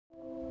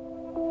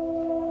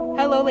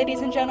Hello,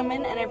 ladies and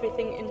gentlemen, and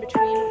everything in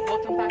between.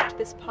 Welcome back to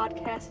This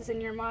Podcast is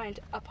in Your Mind,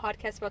 a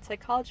podcast about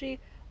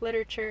psychology,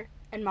 literature,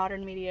 and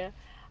modern media.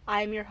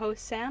 I am your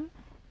host, Sam,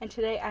 and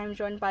today I am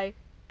joined by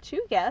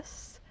two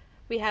guests.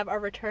 We have our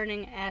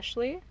returning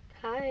Ashley.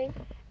 Hi.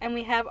 And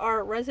we have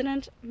our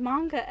resident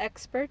manga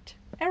expert,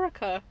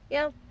 Erica.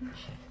 Yep.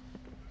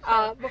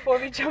 Before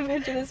we jump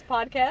into this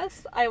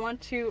podcast, I want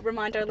to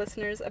remind our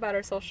listeners about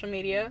our social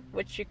media,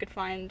 which you could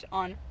find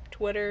on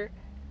Twitter,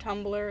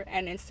 Tumblr,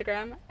 and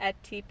Instagram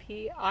at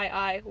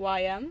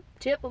TPIIYM.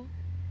 Tip.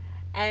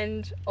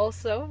 And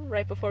also,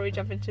 right before we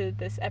jump into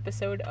this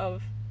episode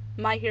of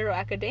My Hero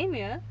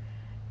Academia,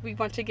 we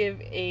want to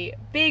give a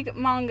big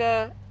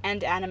manga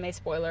and anime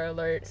spoiler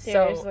alert.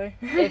 Seriously.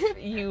 So,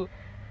 if you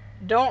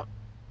don't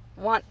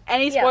want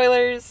any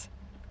spoilers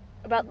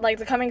about like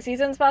the coming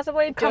seasons,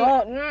 possibly.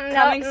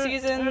 Coming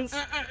seasons.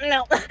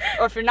 No.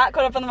 Or if you're not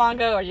caught up on the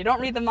manga, or you don't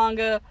read the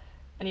manga,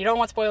 and you don't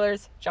want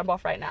spoilers, jump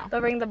off right now.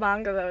 Don't bring the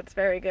manga though; it's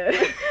very good.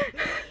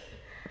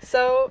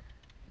 So,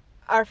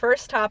 our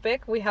first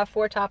topic, we have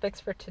 4 topics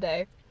for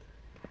today.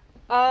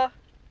 How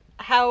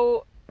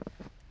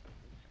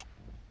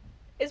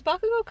is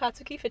Bakugo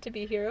Katsuki fit to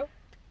be a hero?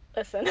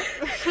 Listen.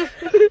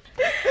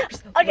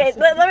 Okay,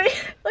 let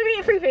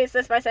me preface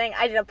this by saying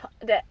I did a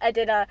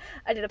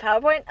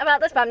PowerPoint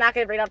about this, but I'm not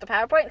going to read out the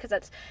PowerPoint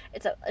because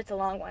it's a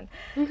long one.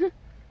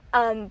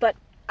 But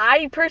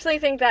I personally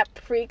think that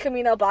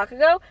pre-Kamino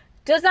Bakugo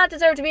does not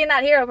deserve to be in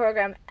that hero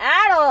program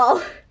at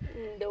all.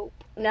 Nope.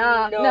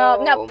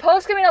 No.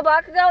 Post-Kamino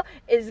Bakugo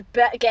is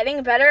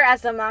getting better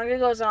as the manga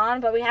goes on,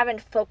 but we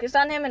haven't focused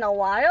on him in a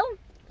while.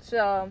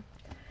 So,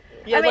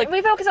 Yeah, I mean,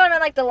 we focused on him in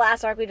like the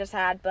last arc we just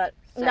had, but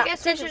So no, I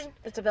guess we should.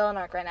 it's a villain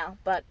arc right now.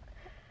 But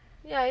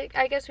Yeah,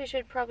 I guess we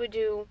should probably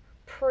do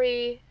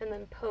pre and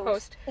then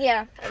post.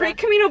 yeah,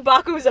 Pre-Kamino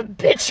Baku is a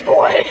bitch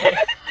boy.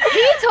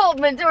 He told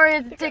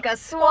Midoriya to take a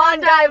swan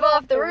dive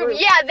off the roof.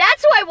 Yeah,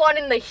 that's who I want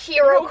in the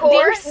hero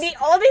course. The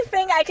only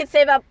thing I could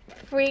say about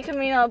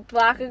pre-Kamino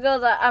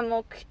Bakugo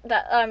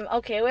that I'm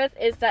okay with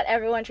is that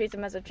everyone treats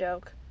him as a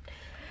joke.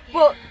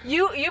 Well,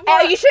 you You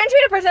shouldn't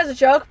treat a person as a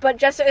joke, but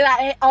just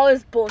that all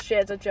his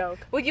bullshit is a joke.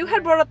 Well, you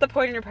had brought up the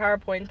point in your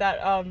PowerPoint that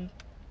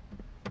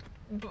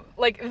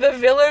like the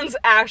villains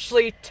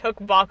actually took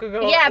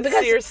Bakugo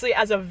seriously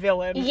as a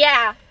villain.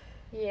 Yeah.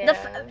 Yeah.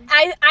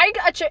 I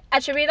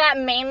attribute that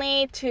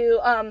mainly to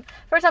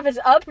first off his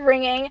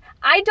upbringing.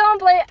 I don't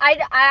blame.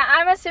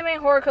 I'm assuming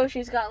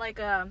Horikoshi's got like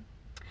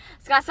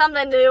it's got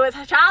something to do with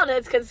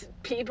childhoods because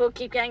people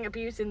keep getting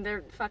abused in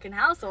their fucking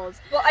households.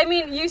 Well, I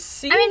mean, you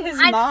see his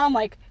mom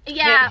like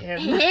hit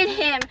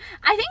him.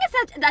 I think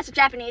that's a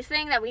Japanese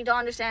thing that we don't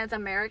understand as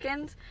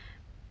Americans.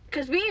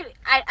 Because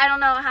I don't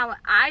know how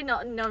I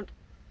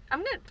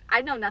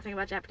know nothing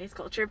about Japanese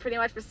culture pretty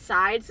much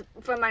besides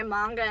from my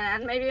manga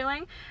and anime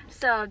viewing.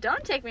 So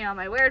don't take me on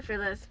my word for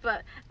this,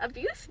 but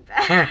abuse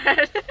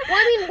bad.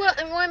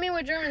 I mean,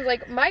 with Germans,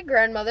 like my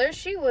grandmother,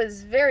 she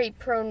was very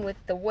prone with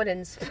the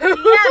wooden spoon. Yeah,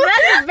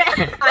 that's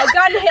very. I've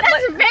gotten hit.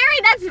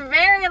 That's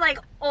very like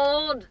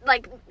old,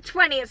 like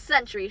 20th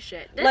century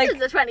shit. This Like, is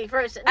the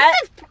 21st.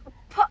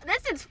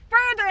 This is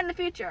further in the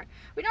future.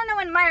 We don't know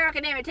when My Hero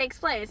Academia takes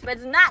place, but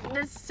it's not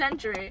this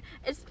century.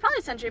 It's probably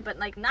a century, but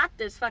like not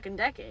this fucking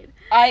decade.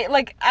 I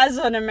like as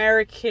an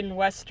American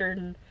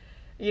Western,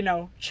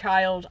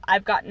 child,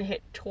 I've gotten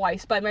hit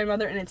twice by my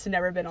mother, and it's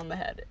never been on the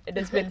head. It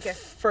has been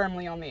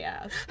firmly on the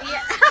ass.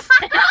 Yeah.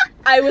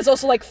 I was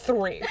also like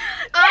 3.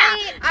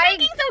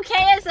 Spanking's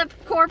okay as a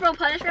corporal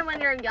punishment when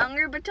you're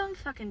younger, but don't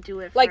fucking do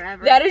it Like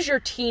forever. that is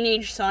your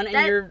teenage son,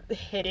 and you're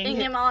hitting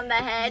him on the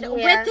head Yeah.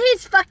 with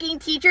his fucking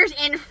teachers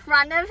in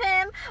front of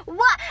him.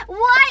 What?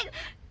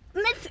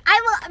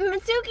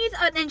 Mitsuki's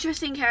an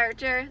interesting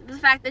character. The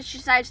fact that she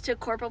decides to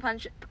corporal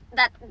punch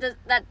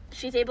that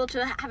she's able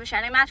to have a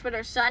shouting match with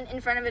her son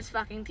in front of his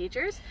fucking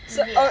teachers.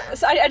 So,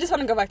 I just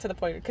want to go back to the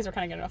point because we're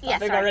kind of getting off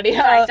topic already.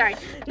 Sorry.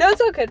 No,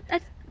 it's all good.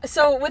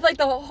 So with like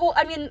the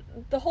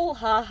whole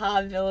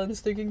haha villains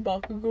thinking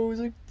Bakugo is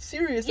like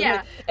serious. Yeah. And,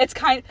 like, it's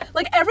kind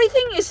like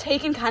everything is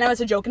taken kind of as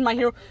a joke in My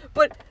Hero,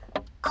 but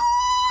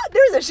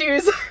there's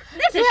issues.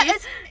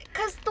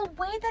 Because the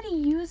way that he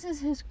uses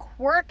his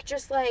quirk,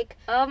 just like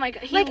Oh my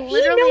god, he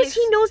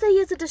knows that he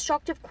has a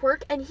destructive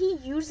quirk, and he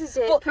uses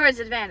it. Well, for his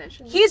advantage.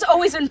 He's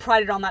always been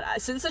prided on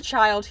that. Since a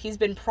child, he's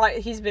been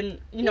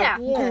Yeah.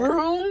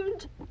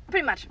 groomed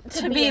Pretty much.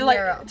 to be like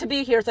hero. to be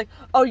a hero. It's like,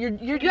 oh, you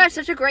have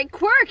such a great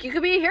quirk. You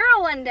could be a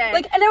hero one day.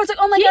 like, and everyone's like,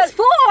 oh my He's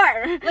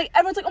god. 4. Like,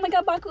 everyone's like, oh my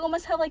god, Bakugo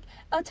must have, like,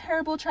 a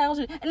terrible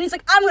childhood. And he's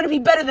like, I'm gonna be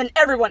better than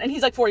everyone. And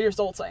he's, like, 4 years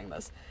old saying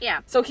this.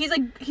 Yeah. So he's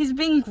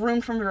being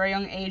groomed from a very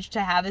young age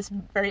to have this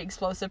very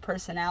explosive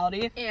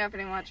personality. Yeah,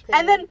 pretty much.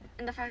 And then,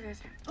 And the fact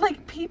is,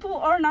 like, people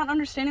are not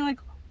understanding, like,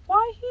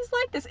 why he's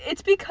like this.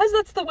 It's because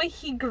that's the way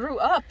he grew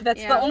up.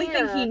 That's the only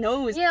thing he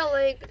knows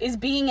is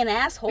being an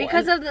asshole.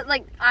 Because of the,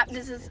 like,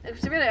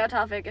 it's really off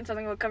topic and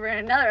something we'll cover in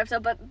another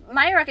episode, but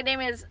My Hero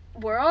Academia's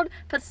world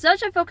puts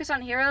such a focus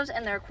on heroes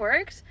and their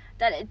quirks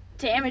that it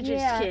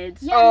damages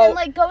kids. Yeah, and then,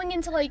 like, going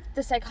into, like,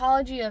 the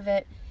psychology of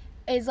it,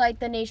 is like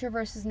the nature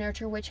versus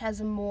nurture, which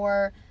has a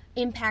more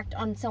impact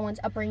on someone's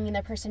upbringing and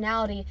their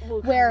personality,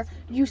 where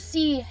you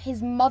see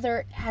his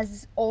mother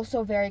has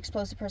also very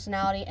explosive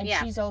personality, and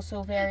she's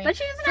also very But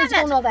she doesn't physical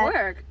have and all that that.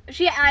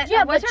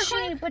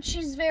 quirk. But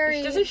she's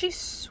very. Doesn't she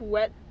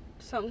sweat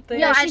something?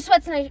 Yeah, she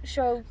sweats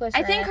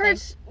nitroglycerin. I think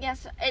hers.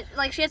 Yes,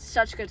 like she has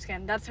such good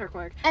skin. That's her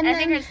quirk. And I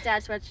think then- her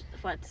dad sweats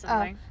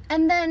something.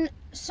 And then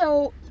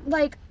so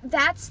like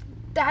that's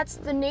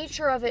the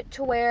nature of it,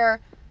 to where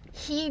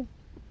he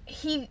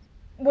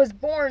was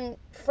born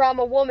from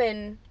a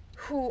woman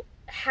who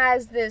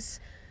has this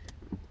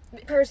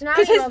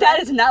personality. Because his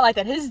dad is not like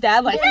that. His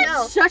dad like Yeah,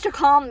 no. Such a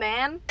calm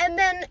man. And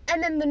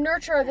then the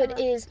nurture of it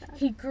is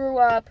he grew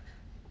up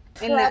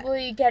In that-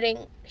 probably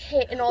getting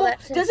hit and all Well,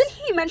 that. doesn't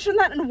he mention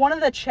that in one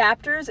of the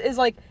chapters? Is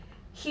like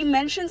he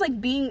mentions like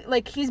being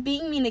like he's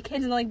being mean to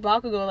kids and like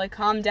Bakugo like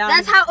calm down.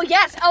 That's how.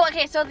 Yes. Oh,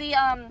 okay. So the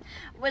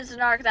was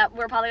an arc that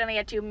we're probably gonna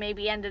get to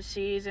maybe end of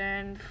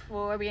season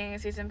 4, beginning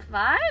of season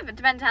 5. It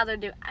depends how they're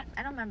doing.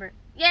 I don't remember.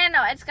 Yeah,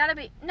 no, it's gotta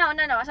be. No.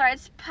 Sorry,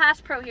 it's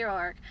past Pro Hero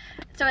arc,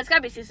 so it's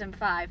gotta be season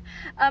 5.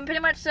 Pretty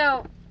much.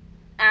 So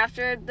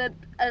after the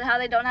how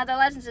they don't have their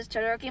licenses,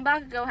 Todoroki and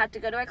Bakugo have to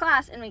go to a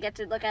class, and we get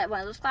to look at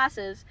one of those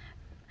classes,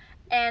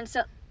 and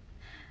so.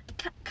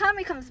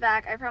 Kami comes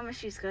back. I promise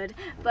she's good.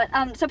 But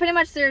so pretty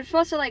much they're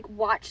supposed to like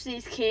watch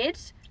these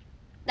kids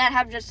that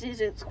have just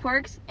these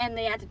quirks, and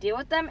they have to deal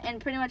with them. And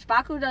pretty much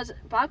Bakugo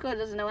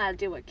doesn't know how to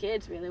deal with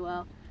kids really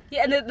well.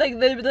 Yeah, and like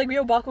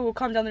Rio Bakugo will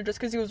calm down there just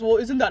because he was, well,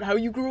 isn't that how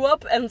you grew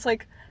up? And it's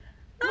like,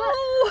 no.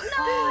 Oh,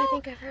 I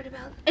think I've heard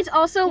about. It's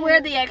also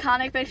where the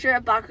iconic picture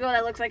of Bakugo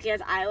that looks like he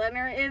has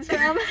eyeliner is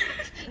from.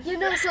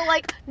 So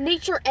like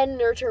nature and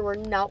nurture were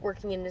not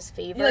working in his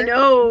favor. Like,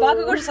 No.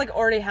 Bakugo just like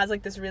already has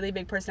like this really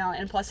big personality,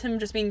 and plus him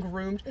just being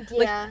groomed.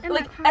 Yeah.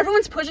 Like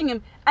everyone's pushing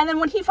him, and then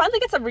when he finally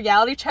gets a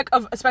reality check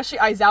of especially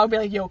Aizawa be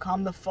like, yo,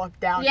 calm the fuck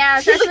down.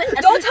 Yeah, She's like,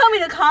 especially- don't tell me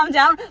to calm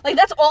down. Like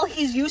that's all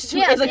he's used to.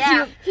 Yeah, is like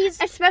yeah.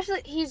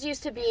 He's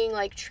used to being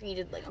like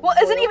treated like. Well,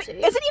 isn't royalty.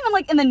 even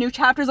like in the new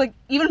chapters like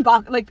even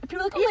like people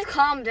are like, oh He's my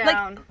calmed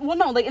down. like well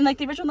no like in like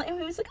the original like, he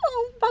was like,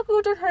 oh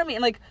Bakugo, don't hurt me,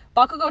 and like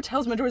Bakugo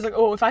tells Midoriya like,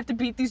 oh, if I have to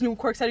beat these new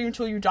quirks out of you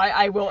until you die,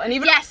 I will. And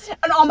even Yes.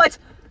 and All Might's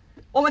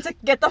like,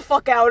 get the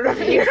fuck out of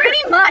here.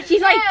 Pretty much.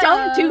 He's like,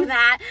 don't do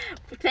that.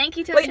 Thank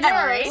you, Like,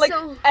 Toshinori. like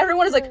So-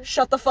 everyone is like,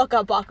 shut the fuck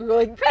up, Bakugo.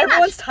 Like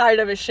everyone's tired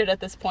of his shit at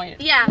this point.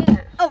 yeah. Yeah.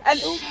 Oh, And-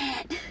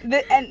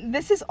 shit. And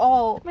this is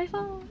all My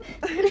phone.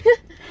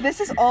 this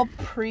is all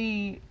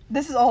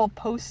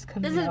post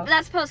Kamino.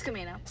 That's post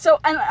Camino. So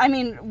and I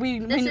mean we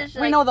This is,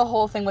 we like- know the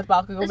whole thing with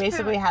Bakugo This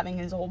basically pretty- having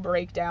his whole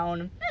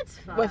breakdown That's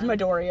fine. with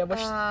Midoriya, which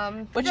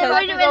No,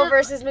 has- Bakugo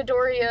versus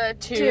Midoriya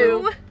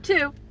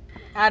Two.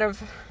 out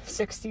of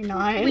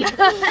 69.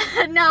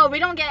 No, we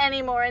don't get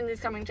any more in these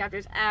coming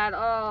chapters at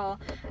all.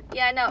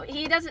 Yeah, no,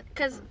 he doesn't,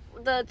 because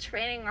the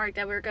training arc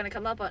that we're going to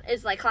come up on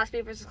is like Class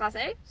B versus Class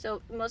A,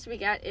 so most we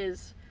get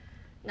is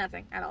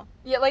nothing at all.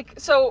 Yeah, like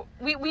so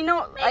we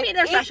know Maybe like,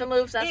 their special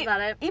moves, that's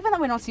about it. Even though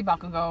we don't see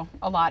Bakugo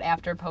a lot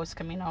after post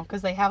Kamino,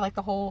 because they have like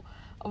the whole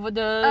with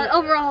the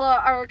Overall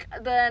arc,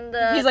 then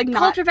the He's, like, not-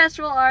 Culture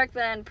Festival arc,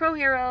 then Pro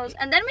Heroes,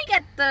 and then we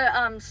get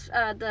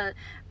the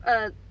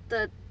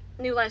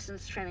new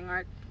license training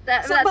arc.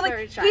 That's but where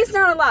like he shines. he's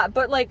not a lot,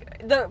 but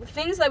like the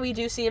things that we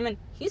do see him in,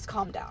 he's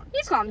calmed down.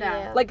 He's calmed down.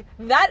 Yeah. Like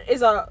that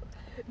is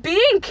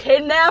being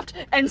kidnapped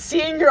and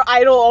seeing your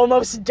idol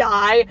almost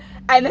die,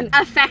 and then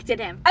Affected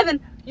him.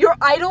 your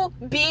idol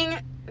being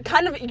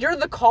kind of you're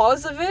the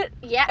cause of it.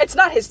 Yeah. It's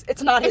not his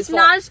It's fault.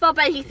 not his fault,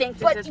 but he thinks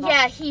it's But his fault.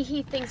 yeah,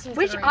 he thinks he's.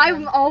 Which the right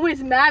I'm one.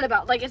 always mad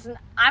about. Like,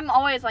 I'm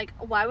always like,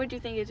 why would you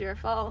think it's your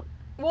fault?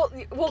 well,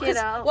 because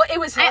Kiddo. well, it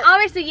was I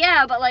obviously,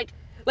 yeah, but like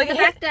like the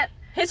fact that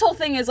his whole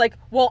thing is like,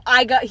 well,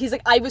 he's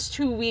like, I was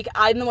too weak.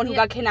 I'm the one who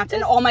Yeah. got kidnapped,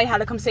 and All Might had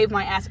to come save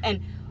my ass, and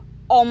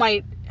All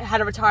Might had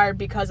to retire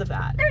because of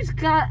that. there's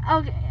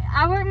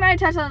might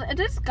touch on.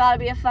 There's gotta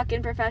be a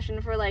fucking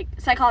profession for like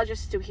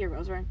psychologists to do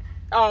heroes, right?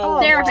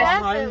 Oh, Therapist.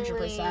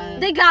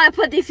 100%. They gotta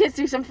put these kids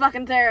through some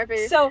fucking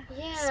therapy. So,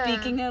 Yeah.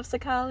 speaking of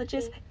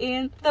psychologists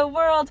in the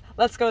world,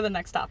 let's go to the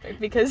next topic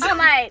because All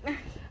Might.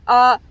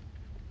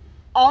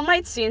 All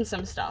Might's seen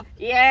some stuff,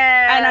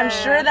 Yeah. and I'm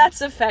sure that's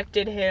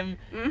affected him.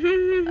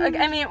 Mm-hmm. Like,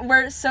 I mean,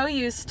 we're so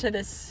used to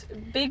this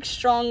big,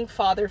 strong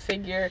father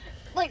figure.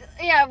 Like,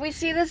 yeah, we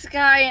see this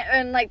guy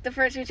in like the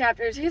first few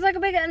chapters. He's like a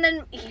big, and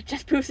then he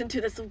just poofs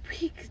into this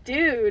weak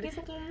dude. He's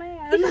a little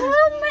man. He's a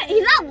little man.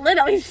 He's not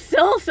little. He's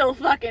still so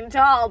fucking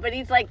tall, but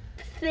he's like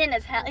thin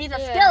as hell. He's a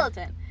Yeah.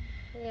 skeleton.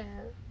 Yeah.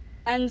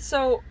 And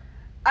so,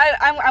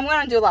 I'm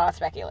gonna do a lot of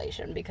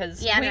speculation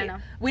because Yeah, no.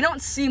 we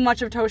don't see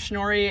much of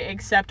Toshinori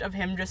except of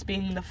him just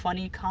being the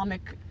funny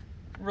comic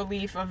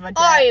relief of a dad.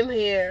 I am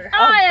here.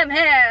 I am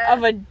here.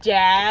 Of a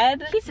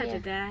dad. He's such Yeah. a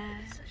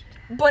dad.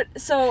 But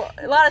so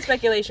a lot of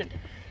speculation.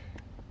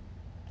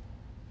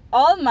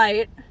 All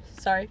Might,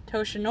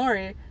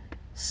 Toshinori,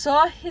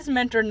 saw his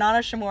mentor Nana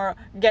Shimura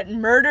get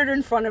murdered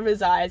in front of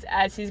his eyes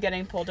as he's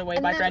getting pulled away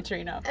And by then- Gran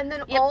Torino. And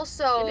then Yep.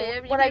 also,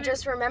 Yep. what I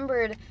just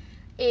remembered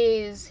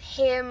is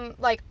him,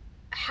 like,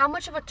 how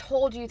much of a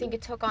toll do you think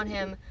it took on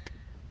him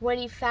when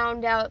he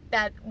found out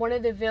that one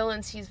of the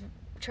villains he's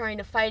trying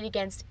to fight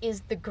against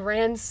is the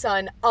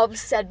grandson of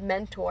said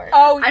mentor.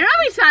 Oh, I don't know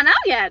if he's found out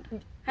yet.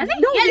 Has he?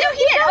 No, yeah, he- no, he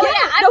did. Oh,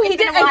 yeah. no, It's he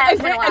been did. a while, And,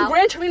 it's been a while.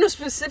 Gran Torino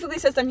specifically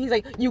says to him, he's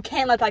like, you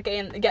can't let that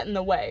get in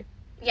the way.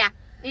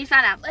 He's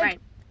found out, Like- right.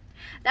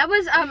 That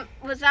was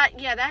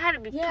that had to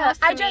be Yeah,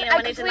 post I Kamina completely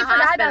when he's in the forgot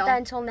hospital. about that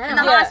until now. In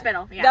the Yeah.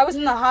 hospital, yeah. That was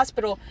in the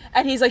hospital,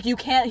 and he's like, you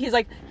can't. He's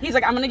like,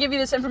 I'm gonna give you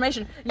this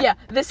information. Yeah,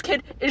 this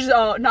kid is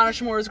Nana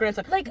Shimura's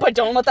grandson. Like- but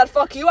don't let that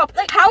fuck you up.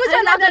 How is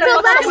that not gonna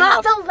the fuck him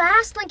up? last, the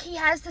last link he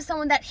has to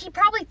someone that he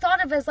probably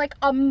thought of as like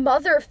a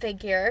mother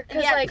figure,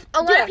 because Yeah, like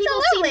a lot yeah. of people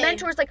Absolutely. see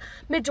mentors like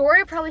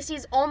Midoriya probably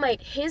sees All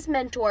Might, his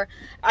mentor,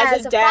 As as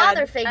his a dad.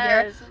 father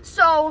figure.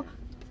 So,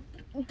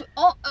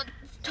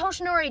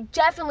 Toshinori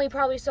definitely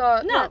probably saw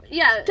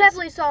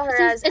definitely saw her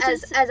Since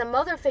as it's a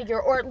mother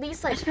figure, or at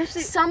least like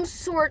Especially- some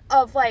sort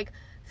of like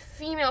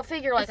female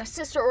figure, like a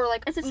sister or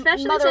like It's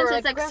especially mother since or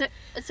it's like grand-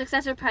 a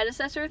successor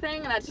predecessor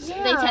thing. They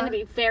Yeah. tend to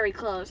be very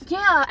close. yeah.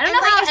 I don't and, know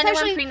like, how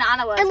especially anyone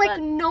pre-Nana was, and like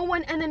but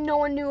no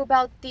one knew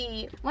about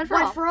the One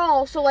for All. for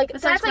all. So like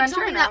Besides that's like Gran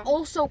something Torino. that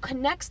also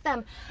connects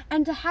them,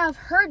 and to have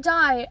her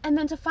die, and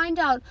then to find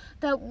out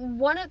that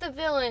one of the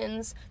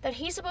villains that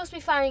he's supposed to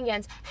be fighting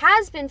against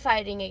has been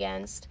fighting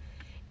against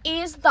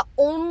is the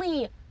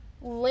only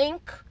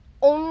link,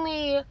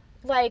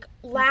 like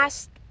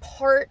last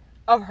part,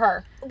 Of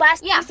her,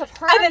 last Yeah. piece of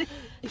her. and then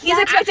he's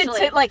Yeah, expected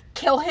actually. to like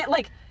kill him,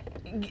 like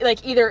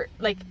either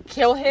like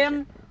kill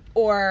him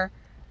or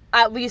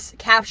at least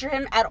capture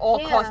him at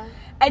all Yeah. costs.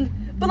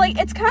 But like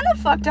it's kind of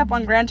fucked up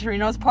on Gran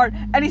Torino's part,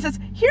 and he says,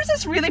 "Here's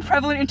this really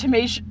prevalent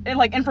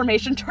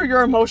information to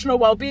your emotional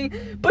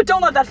well-being, but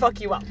don't let that fuck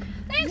you up."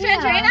 thanks,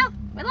 Yeah. Gran Torino.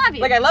 We love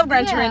you. Like I love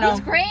Gran Yeah. Torino. He's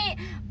great,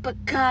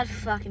 but God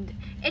fucking,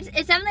 it's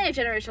definitely a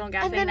generational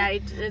gap And thing then- that he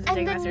isn't and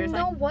taking then that you seriously.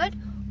 know what?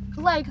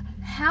 Like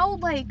how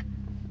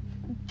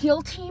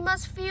guilty he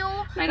must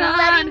feel My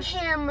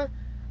God.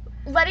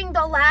 letting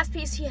the last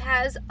piece he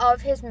has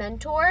of his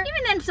mentor,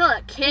 Even then, still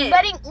a kid.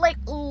 letting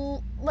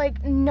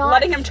not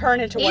Letting him turn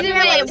into what he Either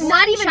way, was. one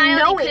not even child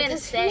he knowing, couldn't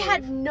because he save.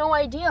 had no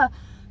idea.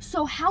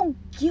 So how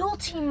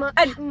guilty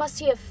And- must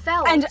he have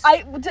felt? And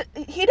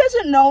he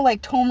doesn't know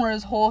like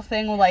Tomura's whole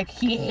thing where like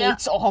he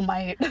hates All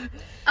Might.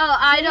 Oh,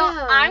 I don't.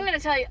 Yeah. I'm gonna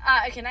tell you.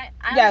 Can I?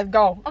 Yeah,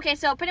 go. Okay,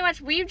 so pretty much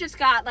we've just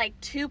got like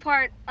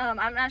 2-part.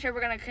 I'm not sure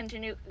we're gonna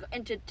continue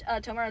into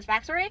Tomura's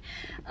backstory.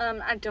 I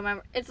don't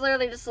remember. It's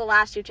literally just the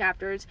last 2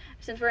 chapters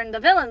since we're in the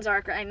villains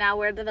arc right now,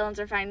 where the villains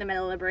are fighting the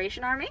Metal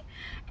Liberation Army,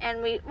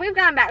 and we've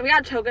gone back. We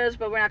got Toga's,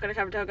 but we're not gonna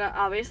cover Toga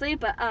obviously.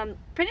 But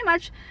pretty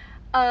much,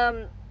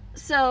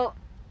 so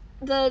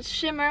the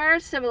Shimmer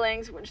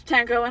siblings, which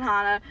Tenko and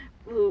Hana,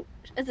 who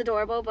is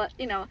adorable, but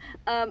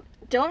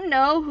don't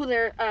know who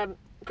their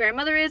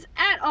grandmother is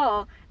at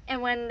all, and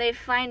when they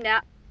find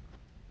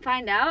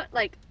out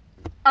like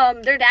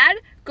their dad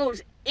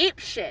goes ape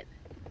shit.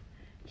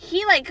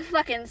 He like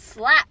fucking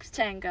slaps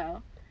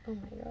Tenko oh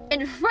my God.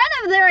 in front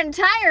of their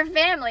entire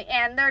family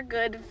and their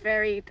good,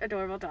 very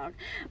adorable dog.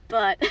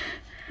 But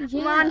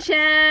Yeah.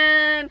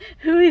 Monchan,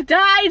 who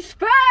dies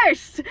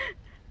first,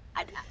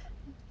 Yeah.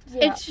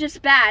 it's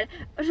just bad.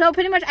 So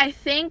pretty much I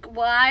think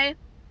why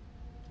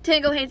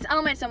Tenko hates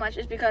All Might so much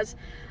is because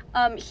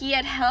he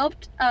had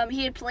helped,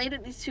 he had played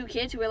with these 2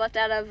 kids who were left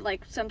out of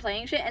like some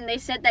playing shit, and they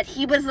said that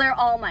he was their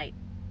All Might.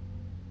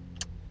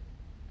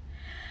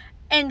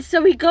 And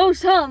so he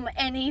goes home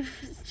and he's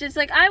just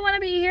like, I want to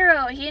be a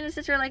hero. He and his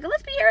sister are like,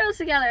 let's be heroes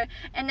together.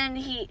 And then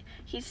he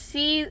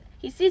sees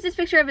this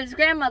picture of his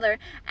grandmother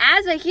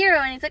as a hero,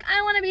 and he's like,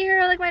 I want to be a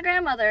hero like my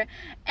grandmother.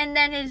 And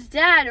then his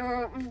dad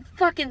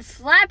fucking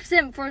slaps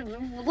him for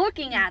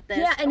looking at this,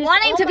 Yeah, and if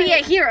wanting to All be a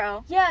Might-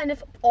 hero. Yeah, and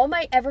if All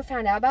Might ever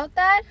found out about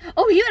that,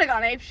 Oh, he would have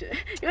gone apeshit.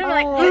 He would have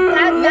been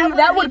Oh, like,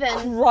 that would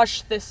even-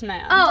 crush this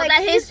man. Oh, like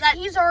that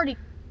he's already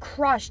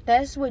crushed.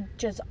 This would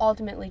just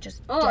ultimately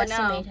just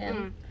decimate him.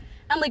 Mm.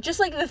 And like just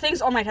like the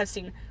things All Might has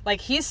seen,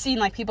 like he's seen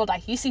like people die,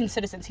 he's seen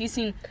citizens, he's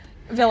seen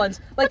villains.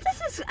 Like But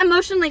this is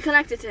emotionally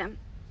connected to him.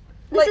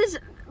 This Like- is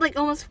like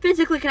almost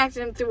physically connected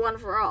to him through One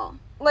for All.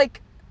 like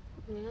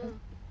Yeah.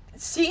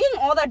 seeing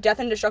all that death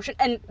and destruction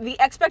and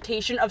the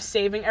expectation of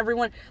saving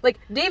everyone. Like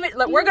David,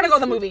 like, we're gonna go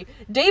to the movie.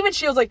 David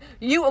Shields, like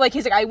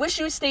he's like, I wish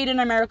you stayed in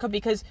America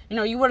because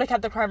you would have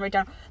kept the crime rate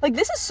down. Like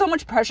this is so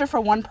much pressure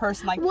for one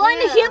person. Like One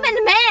Yeah.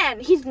 human man.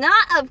 He's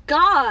not a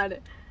god.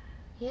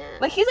 Yeah.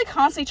 like he's like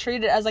constantly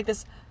treated as like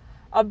this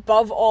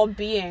above all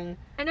being.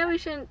 I know we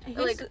shouldn't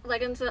He's-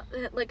 like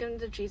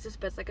into Jesus,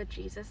 but it's like a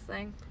Jesus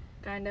thing,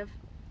 kind of.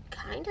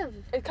 Kind of.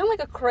 It's kind of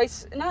like a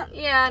Christ, not.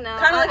 Yeah, no.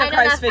 Kinda like a I know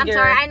Christ I'm figure.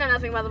 sorry, I know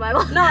nothing about the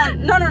Bible.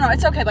 No.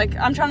 It's okay. Like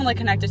I'm trying to like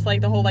connect it to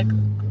like the whole like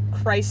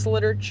Christ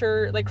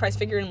literature, like Christ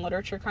figure in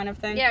literature kind of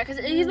thing. Yeah,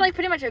 because he's like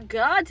pretty much a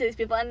god to these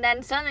people, and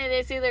then suddenly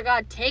they see their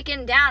god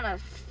taken down a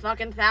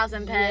fucking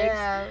 1,000 pegs,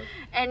 Yeah.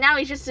 and now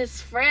he's just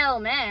this frail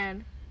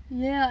man.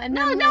 Yeah, and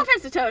No, then, no like,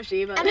 offense to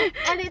Toshi, but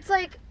and it's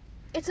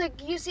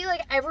like you see like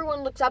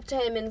everyone looks up to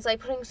him and is like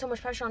putting so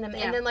much pressure on him,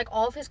 Yeah. and then like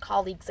all of his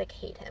colleagues like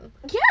hate him.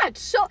 yeah,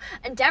 it's so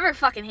Endeavor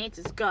fucking hates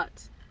his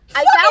guts.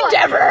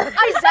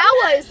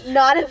 Aizawa is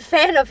not a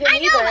fan of him I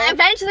know. either.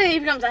 Eventually, he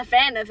becomes a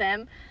fan of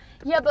him.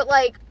 Yeah, but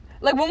like,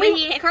 Like when But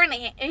we he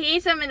currently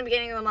hates him in the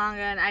beginning of the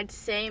manga, and I'd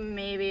say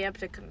maybe up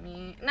to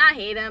me. Not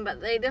hate him,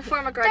 but they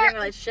form a grudging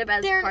relationship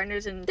as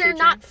partners in they're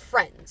future. not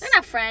friends. They're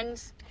not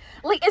friends.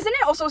 like isn't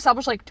it also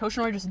established like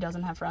Toshinori just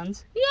doesn't have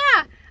friends?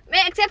 Yeah,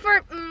 except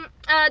for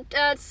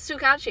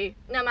Tsukauchi,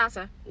 no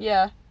Masa,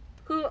 Yeah.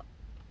 who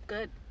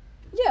good.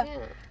 Yeah. Yeah.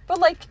 But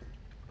like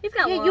He's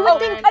got Yeah, one. you would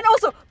think- and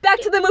also back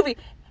to the movie.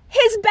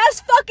 His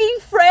best fucking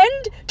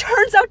friend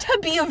turns out to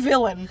be a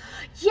villain.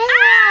 Yeah.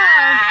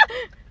 Ah!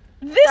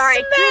 This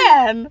Sorry.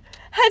 man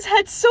has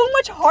had so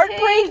much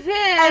heartbreak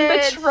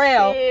and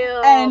betrayal,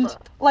 and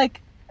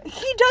like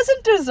he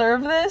doesn't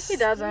deserve this. He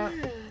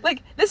doesn't.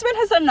 Like this man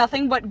has done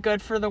nothing but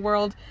good for the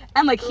world,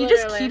 and like he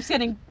just Literally. keeps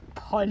getting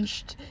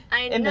punched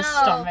I in know. the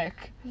stomach.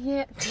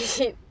 Yeah.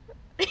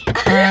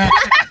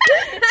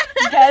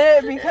 Get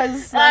it?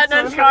 Because that's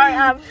no, what-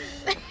 sorry.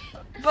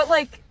 But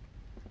like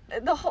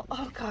the whole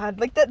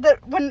like the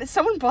when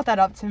someone brought that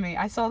up to me,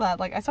 I saw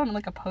it in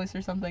like a post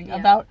or something Yeah.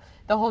 about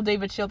the whole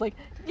David Shield. Like,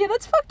 yeah,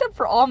 that's fucked up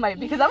for All Might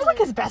because that was like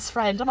his best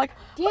friend. I'm like,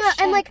 Yeah, oh,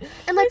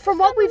 and like from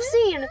what we've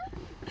seen,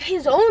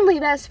 his only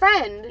best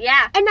friend.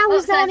 Yeah. And now Well,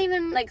 he's not so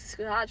even like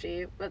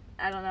Tsukauchi, but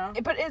I don't know.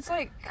 but it's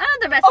like. I don't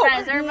know they're best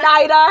friends. They're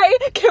Night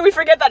Eye! Can we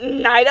forget that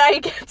Night Eye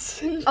gets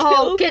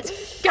killed?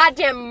 gets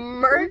goddamn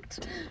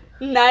murked.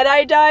 Night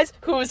Eye dies,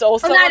 who is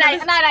also Oh, Night one Eye, of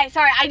the- Night Eye.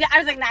 Sorry, I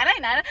was like Night Eye,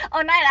 Night Eye.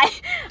 Oh, Night Eye.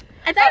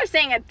 I thought you were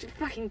saying a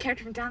fucking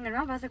character from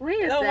Danganronpa. I was like,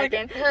 wait a Oh my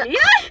second. God.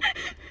 Yeah.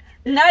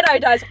 Night Eye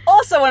dies,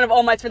 also one of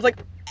All Might's friends.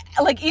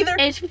 Like either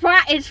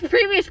It's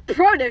previous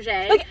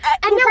protege. like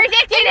who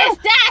predicted his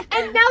death.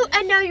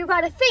 And now you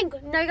gotta think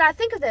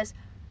of this.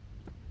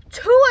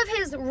 2 of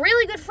his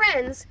really good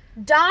friends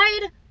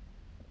died,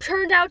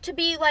 turned out to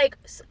be like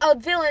a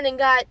villain and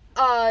got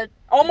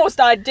almost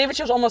died. David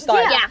Shields almost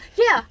died.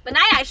 yeah. But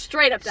Night Eye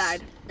straight up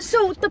died.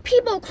 So the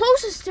people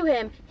closest to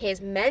him,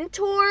 his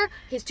mentor,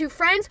 his 2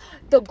 friends,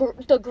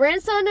 the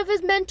grandson of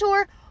his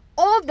mentor,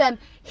 all of them,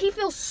 he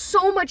feels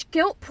so much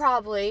guilt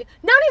probably.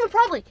 Not even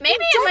probably. Maybe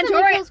he in definitely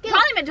Midoriya, feels guilt.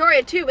 probably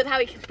Midoriya too, with how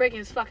he keeps breaking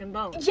his fucking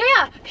bones.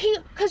 Yeah,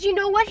 cause you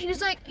know what?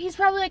 He's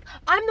probably like,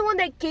 I'm the one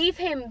that gave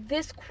him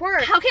this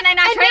quirk. How can I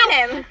not And train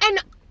now- him?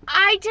 And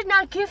I did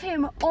not give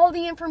him all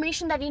the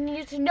information that he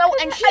needed to know,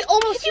 and he He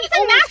almost was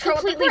a natural with the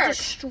completely quirk.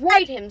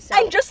 destroyed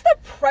himself. And just the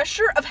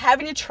pressure of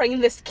having to train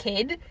this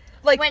kid,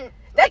 like When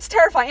that's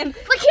terrifying. And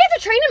like he had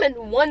to train him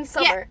in one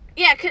summer.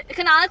 yeah,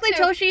 canonically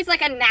Two. Toshi's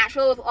like a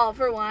natural with All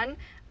for One.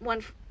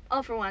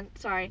 All for One.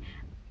 Sorry.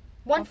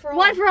 One for all.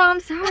 One for all. I'm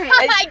sorry.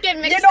 I get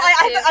mixed you know, up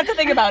I have to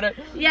think about it.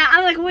 Yeah,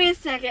 I'm like, wait a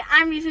second.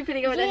 I'm usually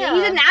pretty good with Yeah. it.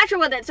 He's a natural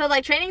with it. So,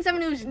 like, training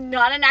someone who's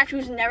not a natural,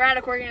 who's never had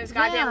a quirk in his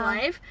goddamn Yeah.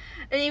 life,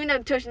 and even though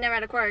Toshi never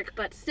had a quirk,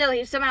 but still,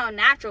 he's somehow a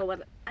natural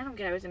with it. I don't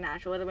get how he's a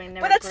natural with it when he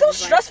never But had a that's quirk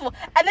still in his life. stressful.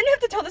 And then you have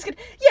to tell this kid,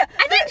 yeah,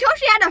 I think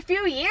Toshi had a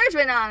few years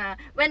with Nana.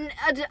 When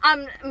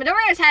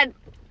Midoriya's had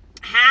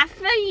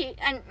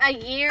a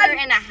year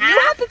and a half. You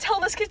have to tell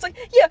this kid, it's like,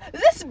 yeah,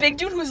 this big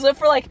dude who's lived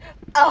for like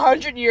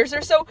 100 years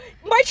or so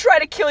might try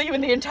to kill you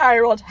in the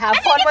entire world. Have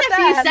I fun think with it's a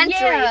few that.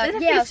 centuries. Yeah, There's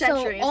a yeah. few So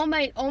centuries.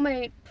 All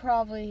Might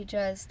probably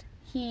just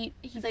he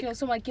like- feels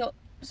so much guilt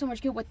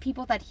with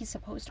people that he's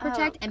supposed to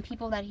protect and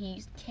people that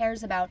he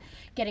cares about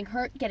getting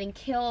hurt, getting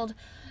killed,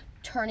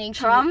 turning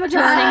to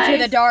Traumatized.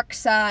 the dark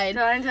side.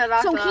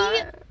 So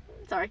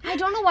Sorry. I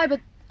don't know why, but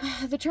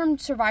the term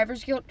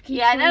survivor's guilt keeps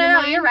Yeah, coming to no,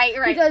 mind you're right.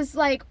 because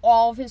like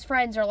all of his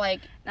friends are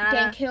like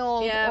getting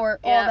killed or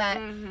all that,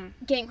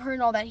 getting hurt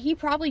and all that. He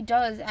probably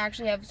does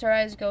actually have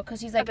survivor's guilt because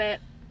he's A like, bit.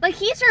 Like,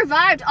 he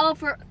survived all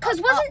for. because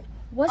all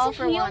wasn't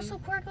for he one. also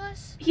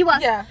quirkless? He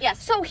was. Yeah.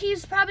 Yes. So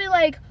he's probably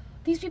like,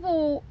 these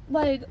people,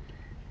 like,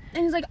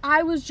 and he's like,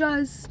 I was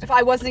just, If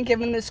I wasn't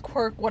given this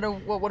quirk, what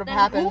would have Then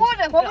happened? what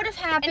would have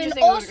happened?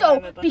 Interesting what would've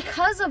Also, gone, but-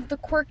 because of the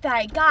quirk that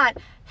I got,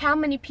 how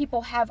many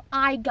people have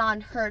I gone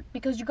hurt?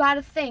 Because you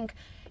gotta think,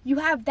 you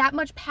have that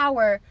much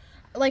power.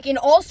 Like, in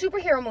all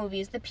superhero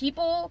movies, the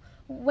people,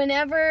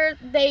 whenever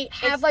they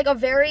have, like, a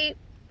very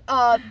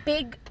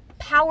big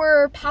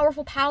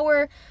powerful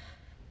power,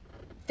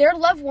 their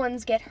loved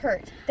ones get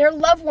hurt. Their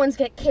loved ones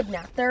get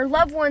kidnapped. Their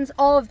loved ones,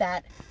 all of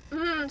that.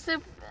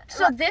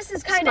 So this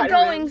is kind of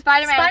Spider-Man. going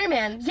Spider-Man.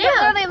 Spider-Man. Yeah.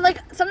 Yeah. Literally,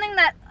 like, something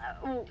that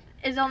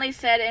is only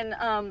said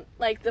in,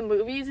 like, the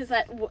movies is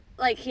that,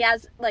 like, he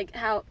has, like,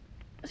 how,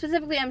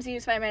 specifically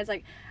MCU Spider-Man is,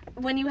 like,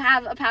 when you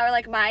have a power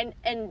like mine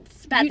and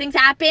bad things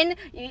happen,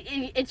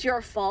 it's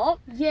your fault.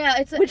 Yeah,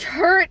 it's Which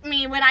hurt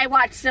me when I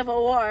watched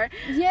Civil War.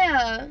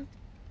 yeah.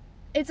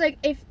 It's like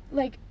if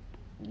like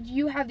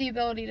you have the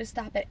ability to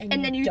stop it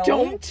and then you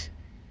don't.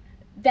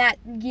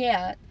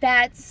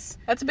 That's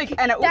That's a big.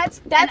 And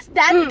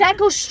that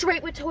goes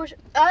straight with Toshi.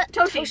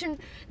 Toshin.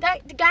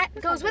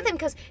 That goes with him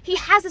because he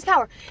has this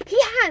power. He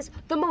has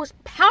the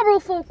most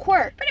powerful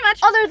quirk, Pretty much.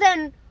 other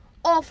than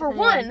All for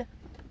One.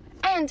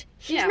 And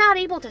he's Yeah. not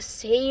able to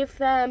save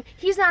them.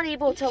 He's not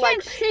able to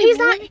Can't save he's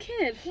one not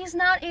kid. he's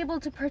not able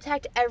to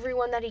protect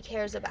everyone that he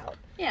cares about.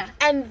 Yeah.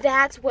 And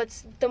that's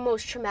what's the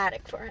most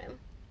traumatic for him.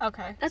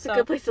 Okay. That's so- a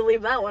good place to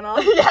leave that one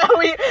off. Yeah,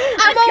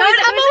 I'm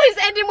always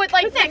ending with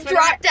like next,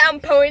 drop down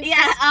points.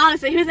 Yeah,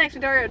 honestly, who's next?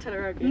 Midoriya or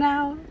Todoroki?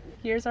 Now,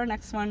 here's our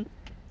next one.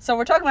 So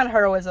we're talking about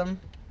heroism.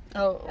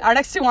 Oh. Our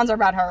next two ones are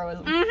about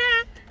heroism.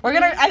 Mm-hmm. We're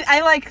gonna.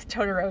 I like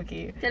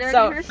Todoroki. Todoroki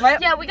So first?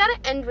 Yeah, we gotta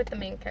end with the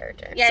main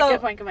character. Yeah, So,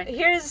 good point, good point.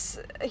 here's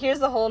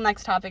the whole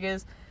next topic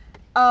is,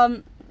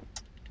 has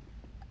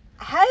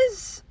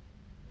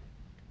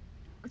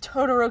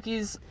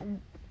Todoroki's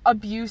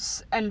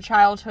abuse and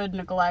childhood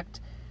neglect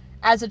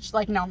as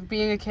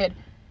being a kid,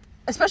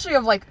 especially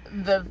of like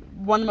the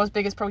one of the most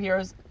biggest pro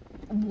heroes,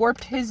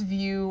 warped his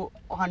view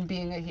on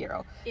being a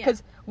hero? Yeah.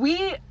 Because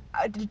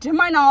to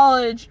my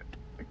knowledge,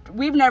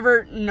 we've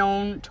never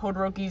known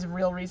Todoroki's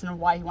real reason of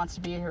why he wants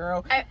to be a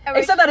hero.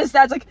 Except that his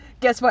dad's like,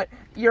 guess what?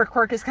 Your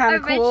quirk is kind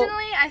of cool.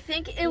 Originally, I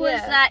think it was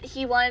that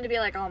he wanted to be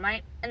like All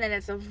Might, and then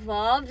it's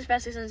evolved,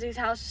 especially since he's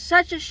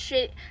such a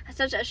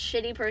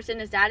shitty person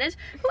his dad is,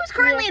 who is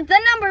currently the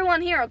number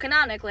one hero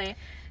canonically.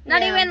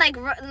 Not even like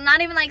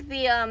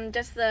the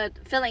just the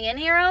filling in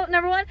hero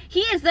number one.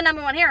 He is the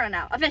number one hero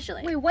now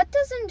officially. Wait, what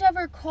does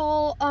Endeavor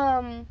call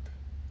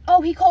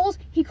Oh, he calls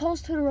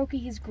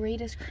Todoroki his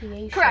greatest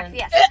creation. Correct.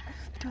 Yes.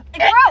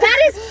 That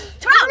is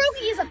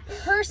Todoroki is a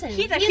person.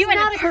 He's a he human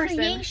is not person.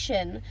 a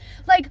creation.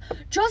 Like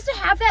just to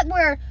have that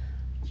where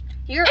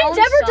Your own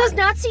Endeavor son. does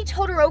not see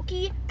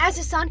Todoroki as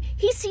a son.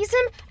 He sees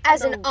him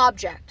as an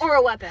object, or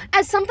a weapon.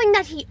 as something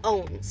that he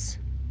owns.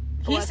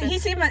 He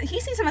sees him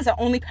as the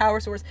only power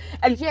source,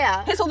 and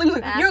Yeah. his whole thing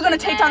was like, you're gonna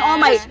take Fascinating. down All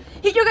Might.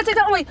 You're gonna take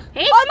down All Might.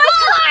 He's All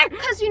Might.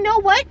 Because you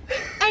know what?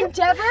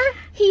 Endeavor,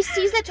 he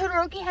sees that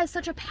Todoroki has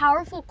such a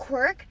powerful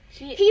quirk.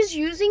 He's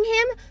using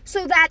him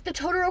so that the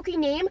Todoroki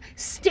name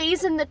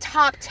stays in the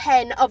top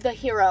 10 of the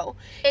hero.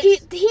 He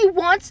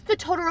wants the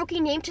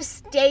Todoroki name to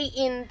stay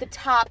in the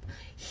top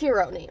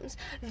hero names.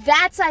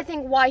 That's, I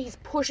think, why he's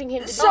pushing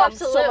him to become so much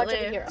of a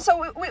Absolutely. hero. So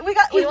we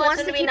got. He wants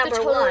wants him to to be keep the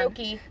number one.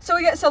 Todoroki. So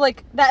we get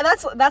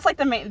that's like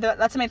the main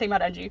thing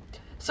about Enji.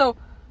 So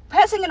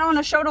passing it on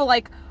to Shoto,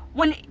 like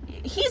when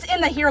he's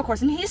in the hero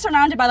course and he's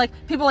surrounded by like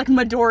people like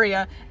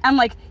Midoriya and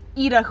like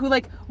Ida who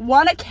like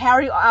want to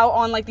carry out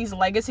on like these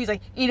legacies.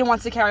 Like Ida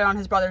wants to carry on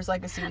his brother's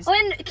legacies. Oh,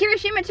 and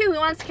Kirishima too, who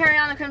wants to carry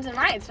on the Crimson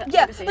Riots.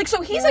 Yeah, legacy. like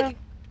so he's like,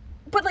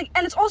 but like,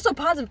 and it's also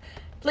positive.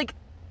 Like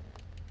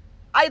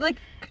I like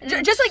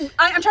just like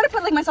I'm trying to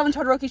put like myself in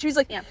Todoroki's shoes.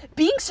 Like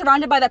being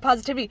surrounded by that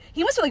positivity,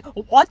 he must be like,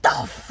 what the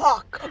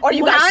fuck are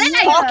you guys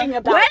talking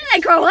about? What did I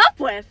grow up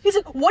with? He's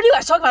like, what are you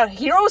guys talking about?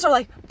 Heroes are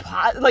like,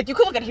 like you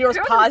could look at heroes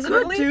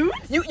positively.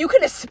 You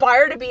can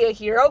aspire to be a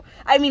hero.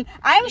 I mean,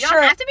 I'm You sure.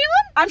 don't have to be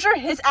one? I'm sure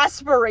his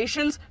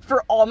aspirations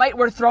for All Might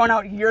were thrown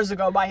out years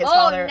ago by his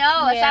father. Oh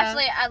no, it's Yeah.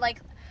 actually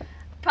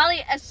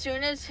probably as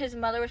soon as his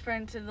mother was put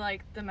into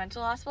like the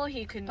mental hospital,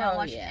 he could not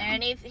watch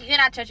anything. He could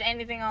not touch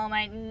anything All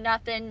Might.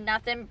 Nothing.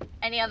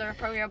 Any other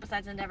pro hero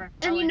besides Endeavor.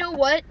 And you know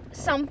what?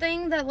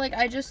 Something that like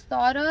I just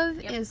thought of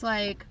is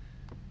like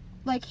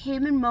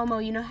him and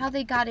Momo. You know how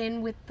they got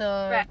in with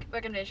the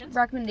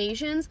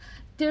recommendations?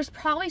 There's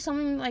probably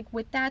something like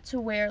with that to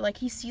where like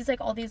he sees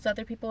like all these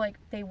other people like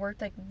they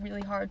worked like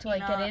really hard to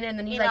like get in, and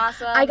then he's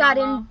like, I got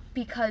in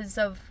because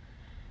of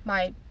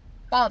my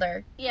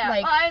father. Yeah.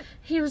 Like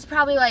he was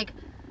probably like.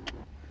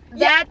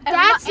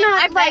 That's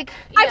not like.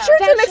 I'm sure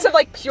it's a mix of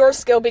like pure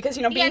skill because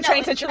being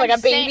trained since you're like a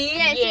baby.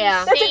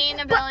 Yeah.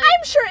 But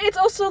I'm sure it's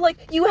also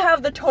like you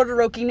have the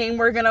Todoroki name.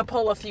 We're gonna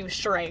pull a few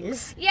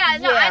strings. Yeah.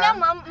 No, I know.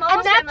 Momo's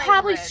and that family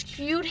probably rich,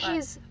 skewed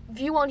his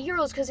view on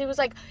heroes because he was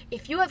like,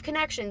 if you have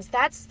connections,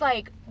 that's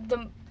like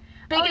the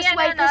biggest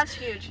way. No, that's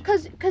huge.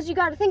 Because you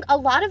got to think a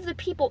lot of the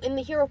people in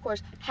the hero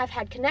course have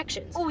had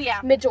connections. Oh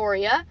yeah.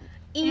 Midoriya,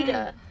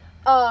 Ida,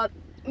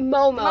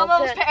 Momo.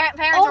 Momo's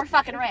parents were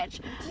fucking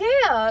rich.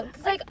 Yeah,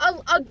 like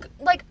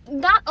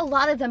not a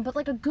lot of them, but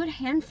like a good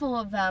handful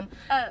of them,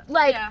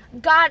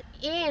 got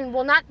in.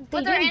 Well, not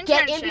they didn't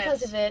get in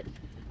because of it,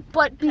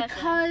 but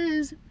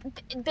because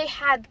they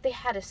had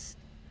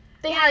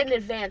an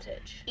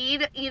advantage.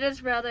 Ida's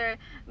brother,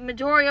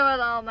 Midoriya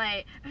with All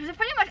Might.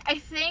 Pretty much, I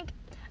think.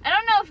 I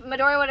don't know if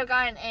Midoriya would have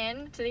gotten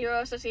in to the Hero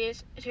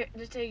Association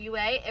to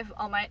UA if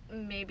All Might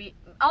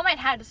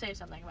had to say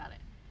something about it.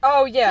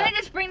 Oh yeah. Can I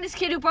just bring this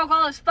kid who broke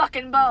all his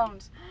fucking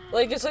bones?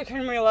 Like it's like,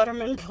 can we let him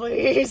in,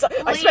 please?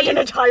 I spent an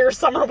entire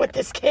summer with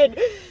this kid.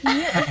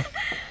 Yeah.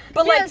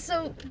 But that's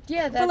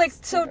but like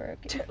so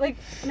Todoroki.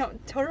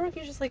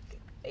 Todoroki's just like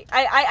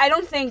I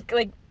don't think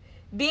like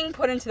being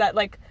put into that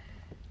like,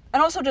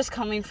 and also just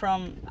coming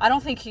from, I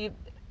don't think he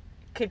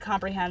could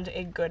comprehend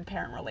a good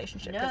parent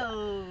relationship.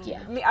 No.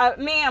 Yeah.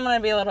 I'm gonna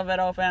be a little bit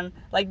open.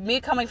 Like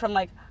me coming from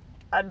like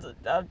a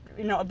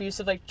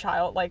abusive like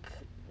child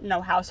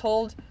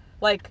household.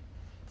 Like,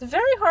 it's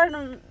very hard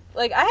to,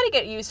 like, I had to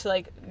get used to,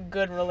 like,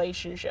 good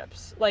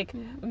relationships. Like,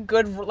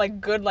 good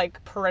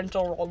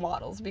parental role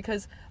models.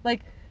 Because, like,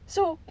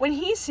 so, when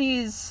he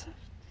sees,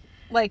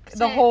 like the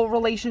Same. whole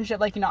relationship,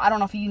 like, you know, I don't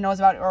know if he knows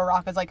about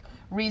Uraraka's like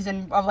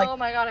reason of like oh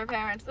my god, her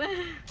parents.